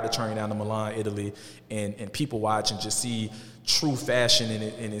able to ride the train down to Milan, Italy, and people watch and just see true fashion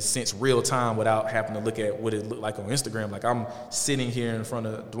in its sense real time without having to look at what it looked like on Instagram. Like I'm sitting here in front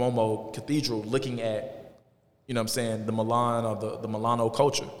of Duomo Cathedral looking at, you know what I'm saying, the Milan or the Milano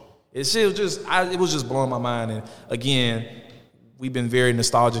culture. It was just blowing my mind. And again, we've been very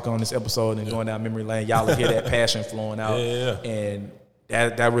nostalgic on this episode and going down memory lane. Y'all will hear that passion flowing out. And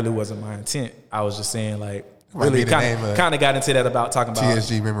that really wasn't my intent. I was just saying, like, really kind of got into that about talking about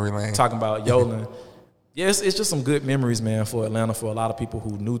TSG memory lane, talking about Yolan. Yes, it's just some good memories, man, for Atlanta, for a lot of people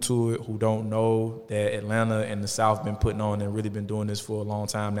who new to it, who don't know that Atlanta and the South been putting on and really been doing this for a long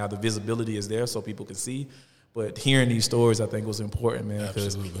time now. The visibility is there so people can see. But hearing these stories, I think, was important, man,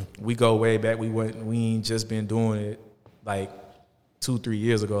 because we go way back. We ain't just been doing it like 2-3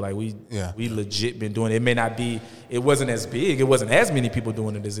 years ago. Like we legit been doing it. It may not be, it wasn't as big. It wasn't as many people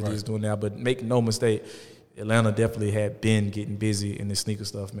doing it as it is doing now. But make no mistake, Atlanta definitely had been getting busy in the sneaker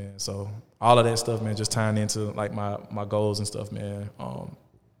stuff, man. So all of that stuff, man, just tying into like my goals and stuff, man.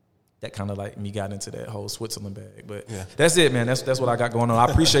 That kind of like me got into that whole Switzerland bag. But that's it, man. That's what I got going on.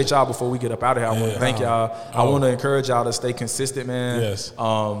 I appreciate y'all. Before we get up out of here, I want to thank y'all. I want to encourage y'all to stay consistent, man. Yes.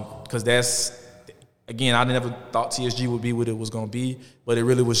 Because that's, again, I never thought TSG would be what it was going to be, but it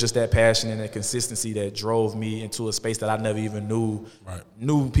really was just that passion and that consistency that drove me into a space that I never even knew.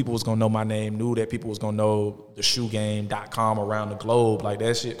 Knew people was going to know my name, knew that people was going to know the shoegame.com around the globe. Like,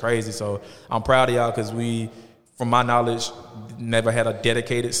 that shit crazy. So I'm proud of y'all because we, from my knowledge, never had a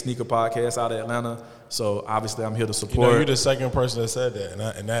dedicated sneaker podcast out of Atlanta. So obviously I'm here to support. You know, you're the second person that said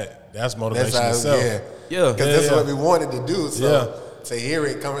that, and that's motivation itself. Because that's what we wanted to do. So to hear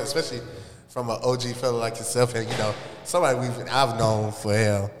it coming, especially from an OG fella like yourself, and, you know, somebody I've known for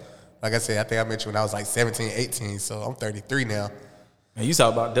hell. Like I said, I think I met you when I was like 17, 18, so I'm 33 now. And you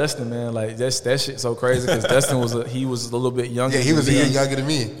talk about Dustin, man. Like, that shit so crazy because Dustin was a little bit younger. Yeah, he was a year younger than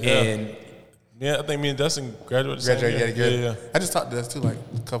me. And I think me and Dustin graduated. Yeah. I just talked to Dustin too, like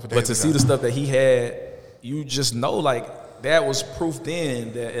a couple days ago. But to see the stuff that he had, you just know, like, that was proof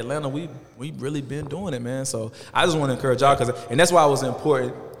then that Atlanta, we really been doing it, man. So I just want to encourage y'all, and that's why it was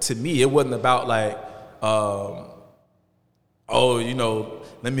important to me. It wasn't about like, you know,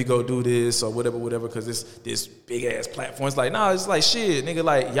 let me go do this or whatever, because it's this big ass platform. It's like, nah, it's like, shit, nigga,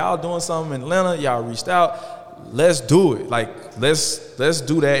 like, y'all doing something in Atlanta, y'all reached out. Let's do it. Like, let's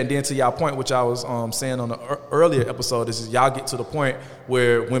do that. And then to y'all point, which I was saying on the earlier episode, is y'all get to the point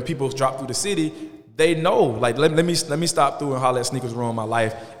where when people drop through the city, they know, like, let me stop through and holler at sneakers ruin my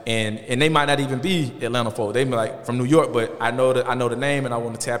life, and they might not even be Atlanta folk. They be like from New York, but I know the name, and I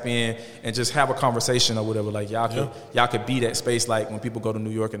want to tap in and just have a conversation or whatever. Like, y'all could be that space, like when people go to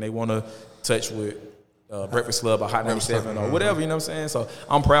New York and they want to touch with Breakfast Club or Hot 97 or whatever. You know what I'm saying? So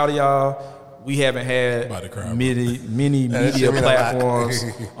I'm proud of y'all. We haven't had many media platforms.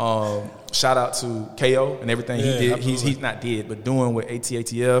 Shout out to KO and everything he did. He's not did, but doing with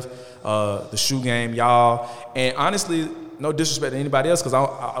ATATF, the shoe game, y'all. And honestly, no disrespect to anybody else, because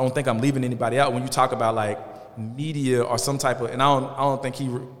I don't think I'm leaving anybody out. When you talk about like media or some type of, and I don't think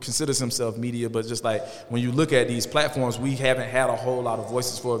he considers himself media, but just like when you look at these platforms, we haven't had a whole lot of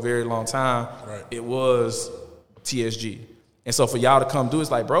voices for a very long time. It was TSG, and so for y'all to come do,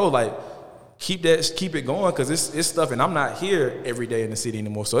 it's like, bro, like, keep it going, because it's stuff, and I'm not here every day in the city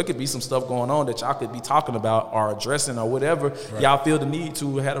anymore, so it could be some stuff going on that y'all could be talking about or addressing or whatever. Y'all feel the need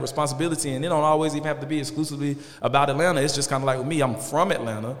to have a responsibility, and it don't always even have to be exclusively about Atlanta. It's just kind of like with me, I'm from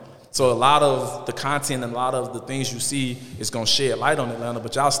Atlanta, so a lot of the content and a lot of the things you see is going to shed light on Atlanta,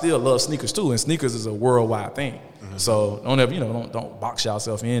 but y'all still love sneakers too, and sneakers is a worldwide thing. So don't box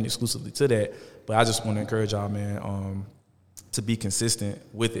yourself in exclusively to that, but I just want to encourage y'all, man, to be consistent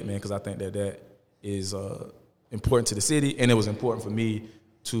with it, man, because I think that is important to the city, and it was important for me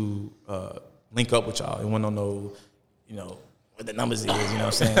to link up with y'all. It wasn't on no, you know, what the numbers is, you know what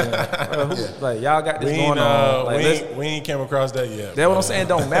I'm saying? Like, y'all got this going on. Like, we ain't came across that yet. That's what I'm saying.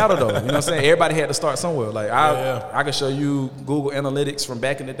 Don't matter though. You know what I'm saying? Everybody had to start somewhere. Like, I can show you Google Analytics from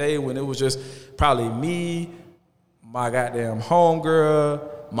back in the day when it was just probably me, my goddamn homegirl,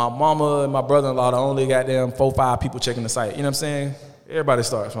 my mama, and my brother-in-law, the only goddamn 4-5 people checking the site. You know what I'm saying? Everybody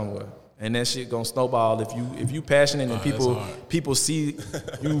starts somewhere. And that shit gonna snowball if you passionate and people see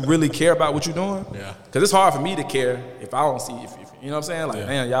you really care about what you're doing. Because it's hard for me to care if I don't see, if you know what I'm saying? Like,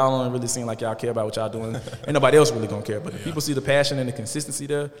 man, y'all don't really seem like y'all care about what y'all doing. Ain't nobody else really gonna care. But if people see the passion and the consistency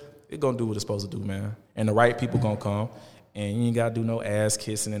there, it gonna do what it's supposed to do, man. And the right people gonna come. And you ain't gotta do no ass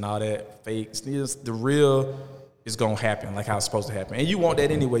kissing and all that fake. The real is gonna happen like how it's supposed to happen. And you want that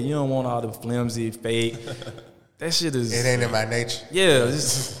anyway. You don't want all the flimsy, fake. That shit is... It ain't in my nature.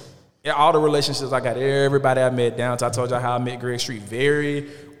 Yeah, all the relationships I got, everybody I met downtown. I told y'all how I met Greg Street.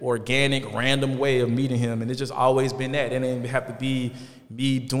 Very organic, random way of meeting him. And it's just always been that. It didn't even have to be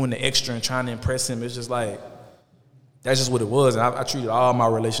me doing the extra and trying to impress him. It's just like, that's just what it was. And I treated all my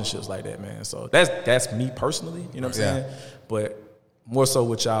relationships like that, man. So that's me personally, you know what I'm saying? But more so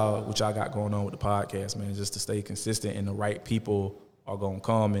what y'all got going on with the podcast, man, just to stay consistent, and the right people are going to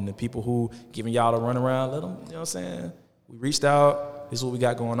come, and the people who giving y'all the run around, let them, you know what I'm saying? We reached out. This is what we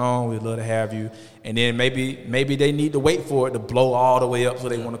got going on. We'd love to have you. And then maybe they need to wait for it to blow all the way up so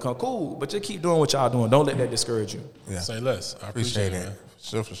they want to come. Cool, but just keep doing what y'all doing. Don't let that discourage you. Say less. I appreciate it, man.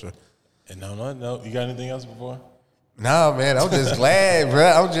 For sure. And no. You got anything else before? No, man. I'm just glad, bro.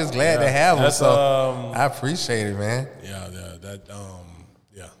 I'm just glad to have him. So I appreciate it, man.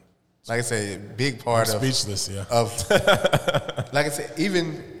 like I said, big part I'm of speechless. Yeah. of like I said,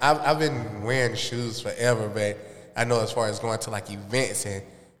 even I've been wearing shoes forever, but I know as far as going to like events and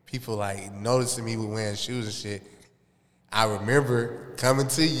people like noticing me with wearing shoes and shit. I remember coming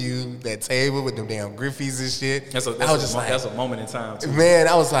to you, that table with them damn Griffies and shit. That's a moment in time too. Man,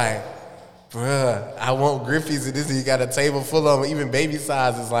 I was like, bruh, I want Griffies and this, and you got a table full of them, even baby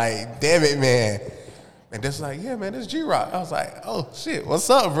size. It's like, damn it, man. And that's like, yeah, man, that's G-Rock. I was like, oh, shit, what's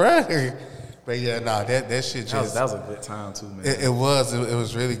up, bruh? But yeah, nah, that shit just... That was a good time too, man. It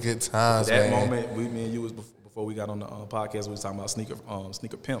was really good times, that man. moment, me and you was before we got on the podcast, we was talking about Sneaker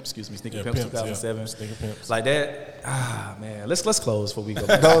Pimps, Sneaker Pimps 2007. Yeah. Sneaker Pimps. Like that, man, let's close before we go.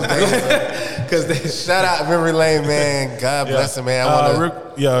 Those days, because shout out Memory Lane, man. God bless him, man.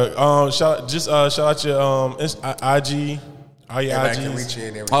 Shout out your IG. All your everybody IGs. can reach you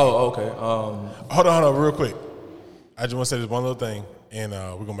and everything. Oh, okay. Hold on, real quick. I just want to say this one little thing, and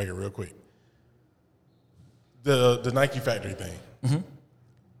we're gonna make it real quick. The Nike Factory thing. Mm-hmm.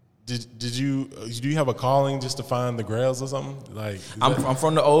 Did you have a calling just to find the grails or something? Like I'm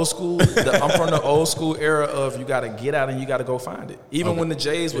from the old school. I'm from the old school era of you got to get out and you got to go find it. Even when the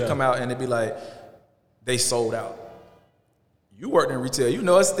J's would come out and it'd be like they sold out. You worked in retail, you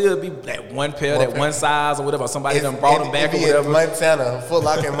know it still be that one pair, one size or whatever. Somebody done brought them back or whatever. Montana, Foot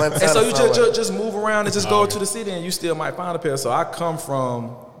Locker in Montana. And so you just move around and just go to the city and you still might find a pair. So I come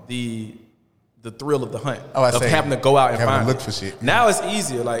from the thrill of the hunt, of having to go out and find look for shit. Now it's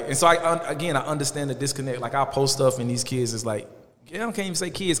easier, like, and so I understand the disconnect. Like I post stuff and these kids is like, I can't even say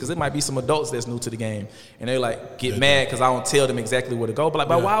kids because it might be some adults that's new to the game and they like get mad because I don't tell them exactly where to go. But like,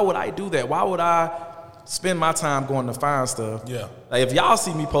 but why would I do that? Why would I spend my time going to find stuff? Yeah. Like if y'all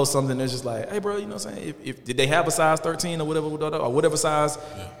see me post something, it's just like, hey bro, you know what I'm saying? If did they have a size 13 or whatever size?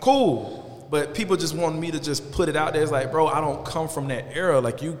 Yeah. Cool. But people just want me to just put it out there. It's like, bro, I don't come from that era.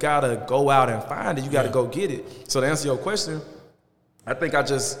 Like, you got to go out and find it. You got to go get it. So to answer your question, I think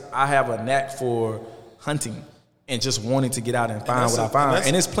I have a knack for hunting and just wanting to get out and find what I find.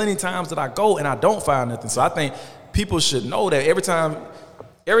 And there's plenty of times that I go and I don't find nothing. So I think people should know that every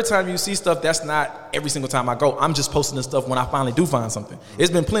time you see stuff, that's not every single time I go. I'm just posting this stuff when I finally do find something.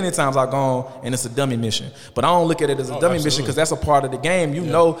 It's been plenty of times I've gone and it's a dummy mission. But I don't look at it as a dummy mission because that's a part of the game. You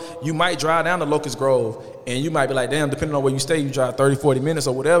know, you might drive down to Locust Grove and you might be like, damn, depending on where you stay, you drive 30, 40 minutes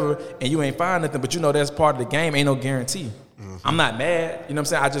or whatever and you ain't find nothing. But you know that's part of the game. Ain't no guarantee. Mm-hmm. I'm not mad. You know what I'm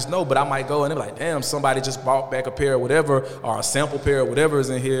saying? I just know. But I might go and they're like, damn, somebody just bought back a pair or whatever, or a sample pair or whatever is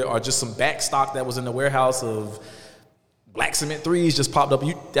in here, or just some back stock that was in the warehouse of Black Cement 3s just popped up.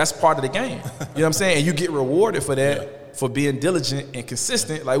 That's part of the game. You know what I'm saying? And you get rewarded for that, for being diligent and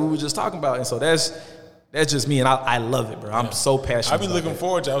consistent, like we were just talking about. And so that's just me, and I love it, bro. I'm so passionate. I've been looking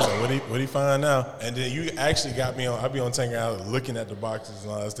forward to it. I was like, what he find now? And then you actually got me on. I be on Tanker Island looking at the boxes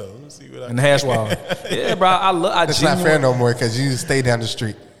and all that stuff. Let me see what I and the hash wall. Yeah, bro. It's not fair no more because you stay down the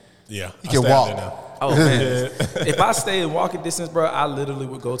street. Yeah, you can walk. Oh man, if I stay in walking distance, bro, I literally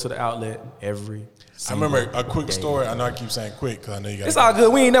would go to the outlet every. I remember a quick story. I know I keep saying quick because I know you guys. It's all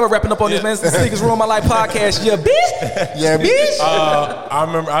good. We ain't never wrapping up on this, man. It's the Sneakers Room My Life podcast. Yeah, bitch. Yeah, bitch. I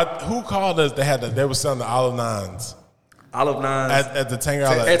remember who called us. They were selling the Olive Nines. Olive Nines at the Tanker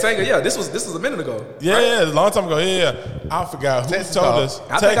Outlet. At Tanker, yeah. This was a minute ago. Yeah, right? Yeah, a long time ago. Yeah. I forgot who told us.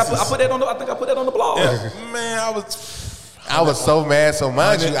 I think I put that on the blog. Yeah. Man, I was so mad. So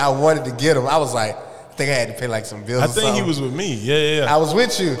mind you, I wanted to get him. I was like, I think I had to pay like some bills. I think he was with me. Yeah. I was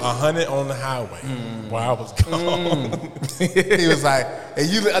with you. 100 on the highway while I was gone. He was like, and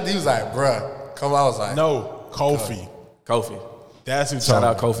he was like, bruh, come on. I was like, no, Kofi. That's who told me. Shout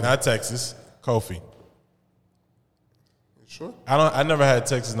out Kofi. Not Texas. Kofi. You sure? I never had a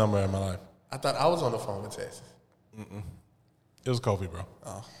Texas number in my life. I thought I was on the phone with Texas. It was Kofi, bro.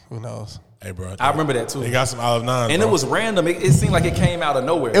 Oh, who knows? Hey, bro. I remember that too. They got some Olive Nines, and bro. it was random. It seemed like it came out of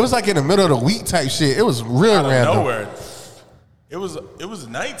nowhere. It was like in the middle of the week type shit. It was real out random. Of nowhere. It was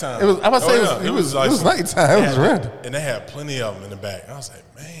nighttime. It was nighttime. It was random. And they had plenty of them in the back. I was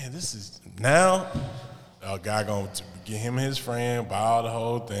like, man, this is now a guy going to get him and his friend, buy all the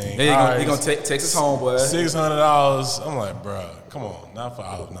whole thing. He gonna take us home, boy. $600. I'm like, bro, come on, not for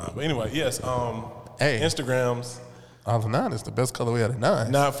Olive Nine. But anyway, yes. Instagrams. Olive Nine is the best colorway out of 9.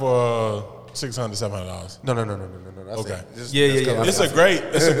 Not for $600 to $700. No. That's okay. Yeah. It's a great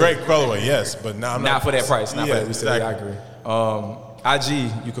colorway, yes, but not for that price. Not for that. Exactly. I agree.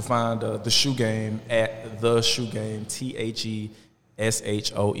 IG, you can find the Shoe Game at the Shoe Game. TheShoeGame.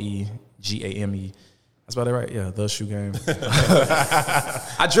 That's about it, right? Yeah, the Shoe Game.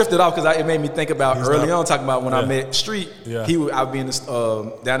 I drifted off because it made me think about early on talking about when I met Street. Yeah. I'd be in this,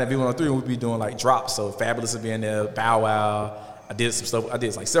 down at V103 and we'd be doing like drops. So Fabulous would be in there, Bow Wow. I did some stuff. I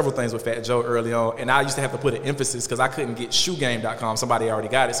did like several things with Fat Joe early on, and I used to have to put an emphasis because I couldn't get shoegame.com. Somebody already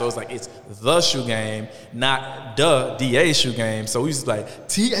got it, so it's like it's the shoe game, not the DA shoe game. So we used to like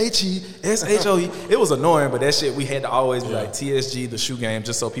THESHOE. It was annoying, but that shit we had to always be like TSG the shoe game,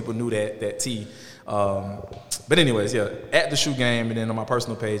 just so people knew that T. But anyways, yeah, at the shoe game, and then on my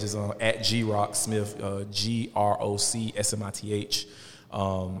personal page is at GRockSmith, GROCSMITH.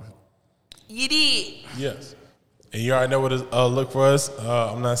 You did. Yes. And you already know what to look for us.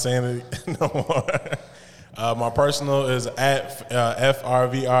 I'm not saying it no more. My personal is at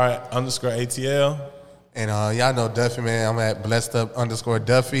FRVR_ATL. And y'all know Duffy, man. I'm at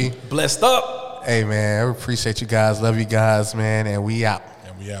blessedup_Duffy. Blessed up. Hey, man, I appreciate you guys. Love you guys, man. And we out.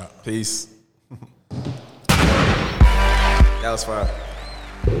 Peace. That was fire.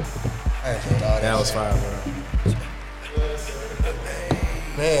 That was fire, bro.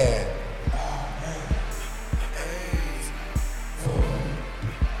 Man.